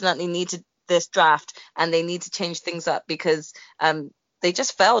they definitely needed this draft, and they need to change things up because they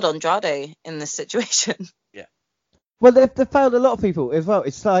just failed Andrade in this situation. Yeah. Well, they've failed a lot of people as well.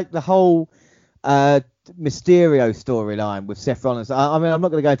 It's like the whole Mysterio storyline with Seth Rollins. I mean, I'm not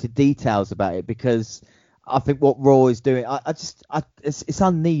going to go into details about it because I think what Raw is doing, it's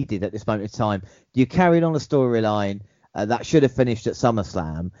unneeded at this moment in time. You carried on a storyline that should have finished at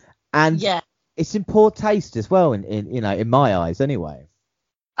SummerSlam, and it's in poor taste as well. In my eyes, anyway.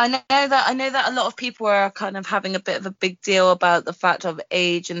 I know that a lot of people are kind of having a bit of a big deal about the fact of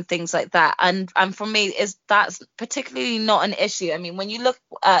age and things like that, and for me, that's particularly not an issue. I mean, when you look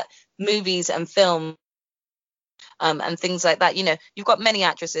at movies and film and things like that, you know, you've got many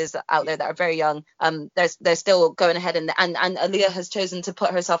actresses out there that are very young. They're still going ahead and Aaliyah has chosen to put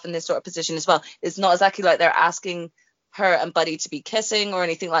herself in this sort of position as well. It's not exactly like they're asking her and Buddy to be kissing or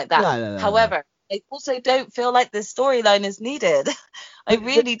anything like that. No. However, I also don't feel like this storyline is needed. I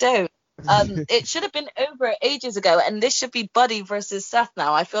really don't. It should have been over ages ago, and this should be Buddy versus Seth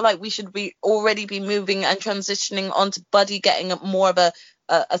now. I feel like we should already be moving and transitioning onto Buddy getting more of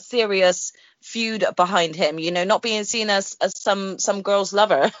a serious feud behind him, you know, not being seen as some girl's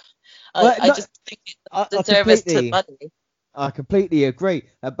lover. I just think it's a disservice to Buddy. I completely agree,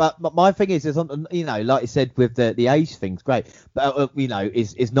 but my thing is you know, like you said with the age thing's great, but you know,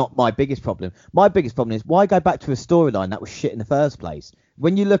 is not my biggest problem. My biggest problem is why go back to a storyline that was shit in the first place.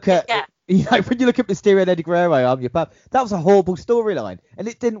 When you look at you know, when you look at Mysterio and Eddie Guerrero, I'm your pub, that was a horrible storyline and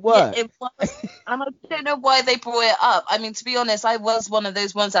it didn't work. Yeah, it was, and I don't know why they brought it up. I mean, to be honest, I was one of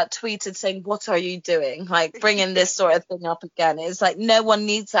those ones that tweeted saying, "What are you doing? Like bringing this sort of thing up again?" It's like no one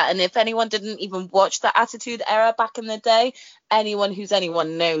needs that. And if anyone didn't even watch the Attitude Era back in the day, anyone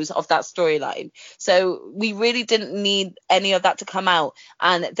knows of that storyline. So we really didn't need any of that to come out.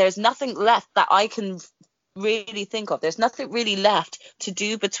 And there's nothing left that I can really think of. There's nothing really left to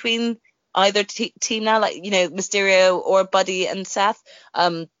do between either team now, like, you know, Mysterio or Buddy and Seth.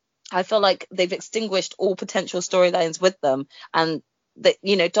 I feel like they've extinguished all potential storylines with them, and that,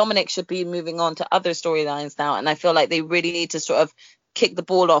 you know, Dominic should be moving on to other storylines now, and I feel like they really need to sort of kick the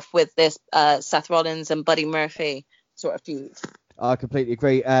ball off with this Seth Rollins and Buddy Murphy sort of feud. I completely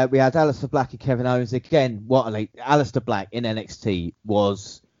agree. We had Aleister Black and Kevin Owens again. Aleister Black in NXT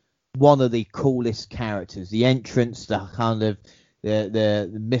was one of the coolest characters. The entrance, the kind of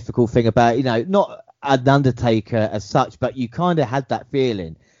the mythical thing about, you know, not an Undertaker as such, but you kind of had that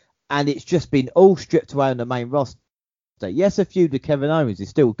feeling. And it's just been all stripped away on the main roster. Yes, a feud with Kevin Owens is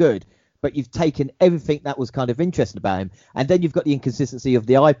still good, but you've taken everything that was kind of interesting about him. And then you've got the inconsistency of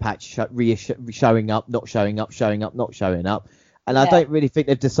the eye patch showing up, not showing up, showing up, not showing up. And I don't really think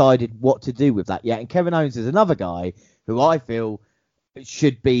they've decided what to do with that yet. And Kevin Owens is another guy who I feel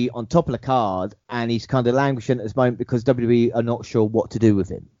should be on top of the card, and he's kind of languishing at this moment because WWE are not sure what to do with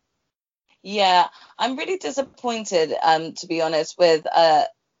him. Yeah, I'm really disappointed, to be honest, with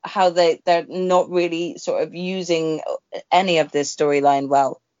how they're not really sort of using any of this storyline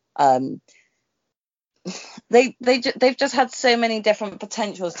well. they've just had so many different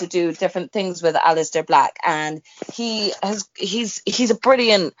potentials to do different things with Aleister Black, and he's a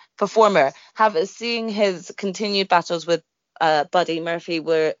brilliant performer. Seeing his continued battles with Buddy Murphy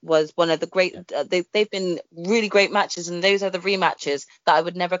was one of the great. They've been really great matches, and those are the rematches that I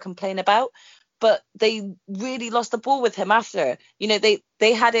would never complain about. But they really lost the ball with him after.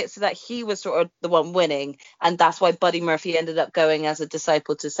 They had it so that he was sort of the one winning, and that's why Buddy Murphy ended up going as a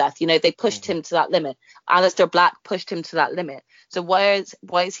disciple to Seth. They pushed him to that limit. Aleister Black pushed him to that limit. So why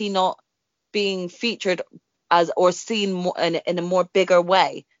is he not being featured as or seen more in a more bigger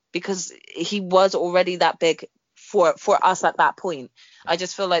way? Because he was already that big for us at that point. I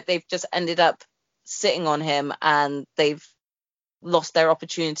just feel like they've just ended up sitting on him, and they've lost their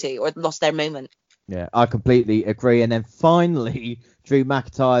opportunity or lost their moment. Yeah, I completely agree. And then finally, Drew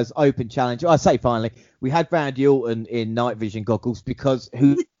McIntyre's open challenge. I say finally, we had Randy Orton in night vision goggles, because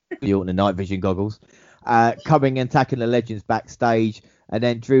Randy Orton in night vision goggles, coming and attacking the legends backstage, and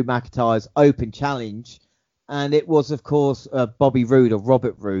then Drew McIntyre's open challenge. And it was, of course, Bobby Roode, or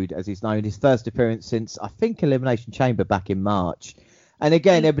Robert Roode, as he's known, his first appearance since, I think, Elimination Chamber back in March. And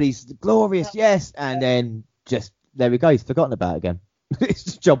again, everybody's glorious, yes, and then just there we go. He's forgotten about it again. It's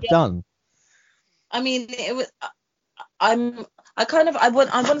the job done. I mean, it was. I want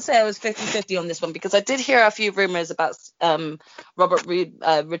to say I was 50-50 on this one, because I did hear a few rumors about Robert Roode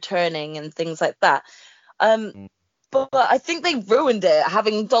returning and things like that. But I think they ruined it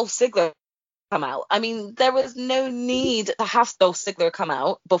having Dolph Ziggler come out. I mean, there was no need to have Dolph Ziggler come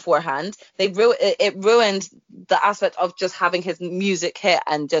out beforehand. It ruined the aspect of just having his music hit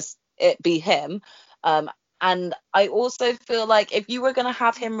and just it be him. And I also feel like if you were going to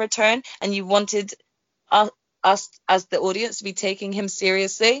have him return and you wanted us as the audience to be taking him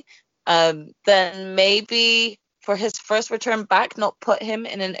seriously, then maybe for his first return back, not put him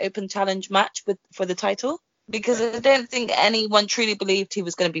in an open challenge match for the title, because I don't think anyone truly believed he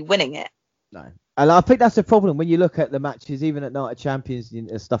was going to be winning it. No. And I think that's the problem when you look at the matches, even at Night of Champions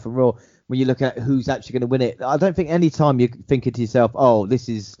and stuff and Raw, when you look at who's actually going to win it. I don't think any time you're thinking to yourself, oh, this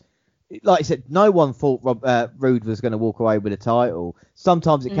is... Like I said, no one thought Roode was going to walk away with a title.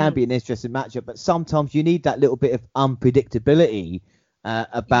 Sometimes it can be an interesting matchup, but sometimes you need that little bit of unpredictability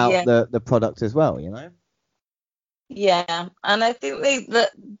about the product as well, Yeah, and I think the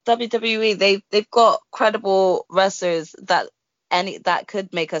WWE they've got credible wrestlers that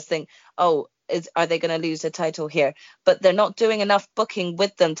could make us think, oh, are they going to lose the title here? But they're not doing enough booking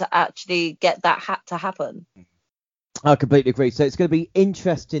with them to actually get that to happen. I completely agree. So it's going to be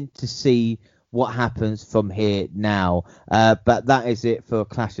interesting to see what happens from here now. But that is it for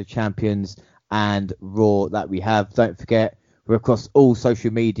Clash of Champions and Raw that we have. Don't forget, we're across all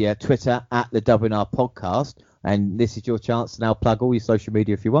social media, Twitter at the WNR Podcast. And this is your chance to now plug all your social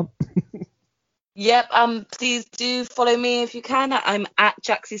media if you want. Yep. Please do follow me if you can. I'm at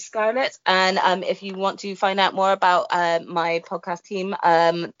Jaxie Scarlett, and if you want to find out more about my podcast team,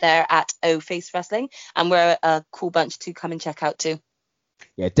 they're at O Face Wrestling, and we're a cool bunch to come and check out too.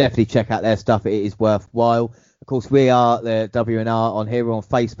 Yeah, definitely check out their stuff. It is worthwhile. Of course, we are the WNR on here. We're on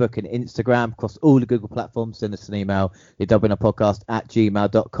Facebook and Instagram, across all the Google platforms. Send us an email, the WNR Podcast at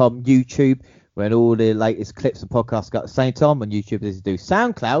gmail.com. YouTube, when all the latest clips and podcasts go at the same time. On YouTube, this is do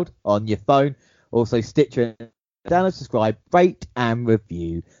SoundCloud on your phone. Also, Stitcher, download, subscribe, rate, and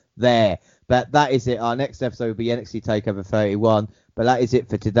review there. But that is it. Our next episode will be NXT TakeOver 31. But that is it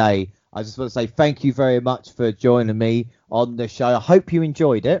for today. I just want to say thank you very much for joining me on the show. I hope you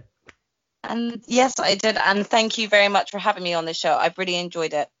enjoyed it. And yes, I did. And thank you very much for having me on the show. I've really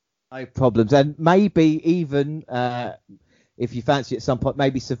enjoyed it. No problems. And maybe even, if you fancy at some point,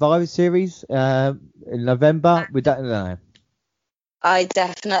 maybe Survivor Series in November. We don't know. I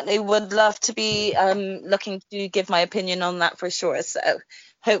definitely would love to be looking to give my opinion on that for sure. So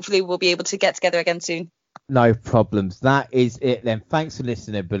hopefully we'll be able to get together again soon. No problems. That is it then. Thanks for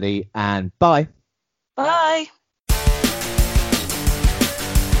listening, everybody, and bye. Bye.